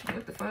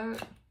 What the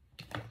fuck?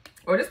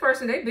 Or this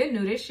person, they been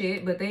knew this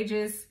shit, but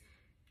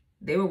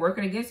they were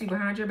working against you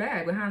behind your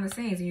back, behind the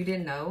scenes, and you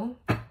didn't know.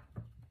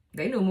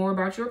 They knew more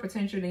about your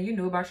potential than you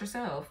knew about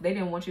yourself. They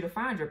didn't want you to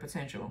find your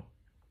potential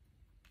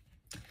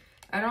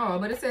at all.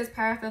 But it says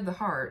path of the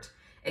heart,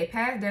 a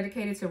path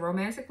dedicated to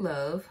romantic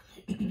love.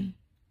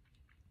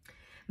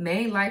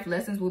 Main life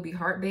lessons will be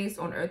heart-based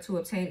on earth to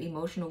obtain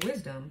emotional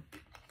wisdom.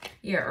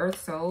 Yeah,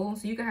 earth soul.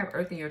 So you can have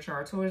earth in your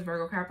chart. Taurus,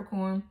 Virgo,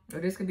 Capricorn. Or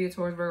this could be a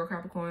Taurus, Virgo,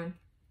 Capricorn.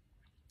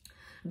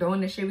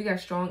 Doing this shit, we got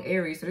strong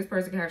Aries. So this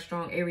person can have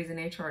strong Aries in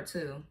their chart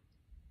too.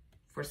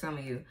 For some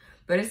of you.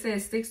 But it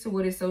says sticks to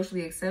what is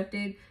socially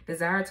accepted.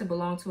 Desire to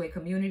belong to a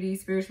community.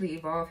 Spiritually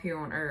evolve here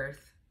on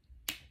earth.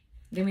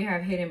 Then we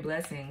have hidden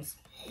blessings.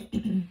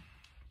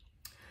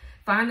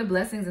 Find the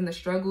blessings in the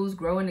struggles.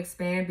 Grow and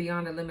expand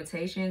beyond the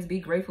limitations. Be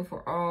grateful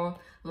for all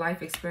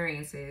life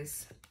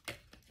experiences.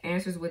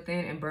 Answers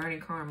within and burning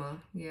karma.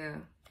 Yeah.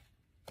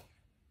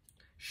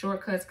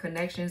 Shortcuts,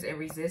 connections, and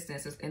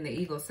resistance in the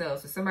ego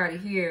self. So somebody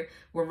here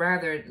would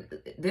rather,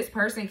 this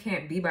person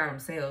can't be by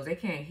themselves. They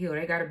can't heal.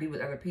 They got to be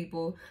with other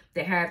people.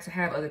 They have to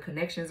have other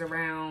connections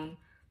around.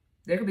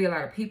 There could be a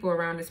lot of people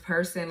around this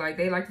person. Like,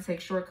 they like to take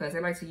shortcuts.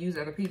 They like to use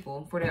other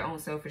people for their own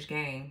selfish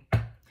gain.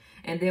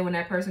 And then when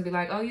that person be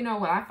like, oh, you know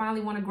what? I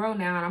finally want to grow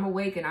now and I'm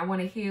awake and I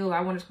want to heal. I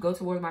want to go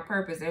towards my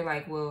purpose. They're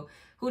like, well,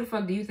 who the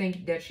fuck do you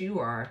think that you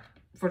are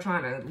for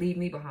trying to leave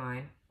me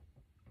behind?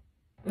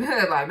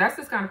 Like, that's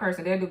this kind of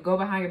person. They'll go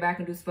behind your back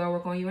and do spell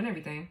work on you and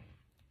everything.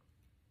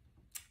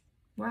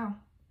 Wow.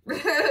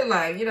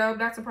 Like, you know,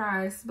 not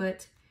surprised,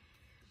 but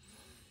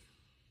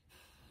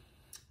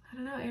I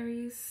don't know,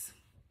 Aries.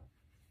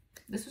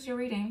 This was your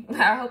reading.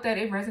 I hope that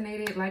it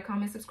resonated. Like,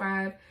 comment,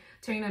 subscribe,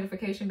 turn your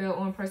notification bell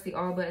on, press the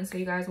all button so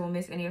you guys won't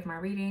miss any of my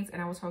readings.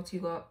 And I will talk to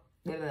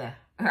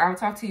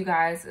you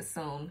guys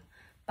soon.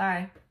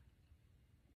 Bye.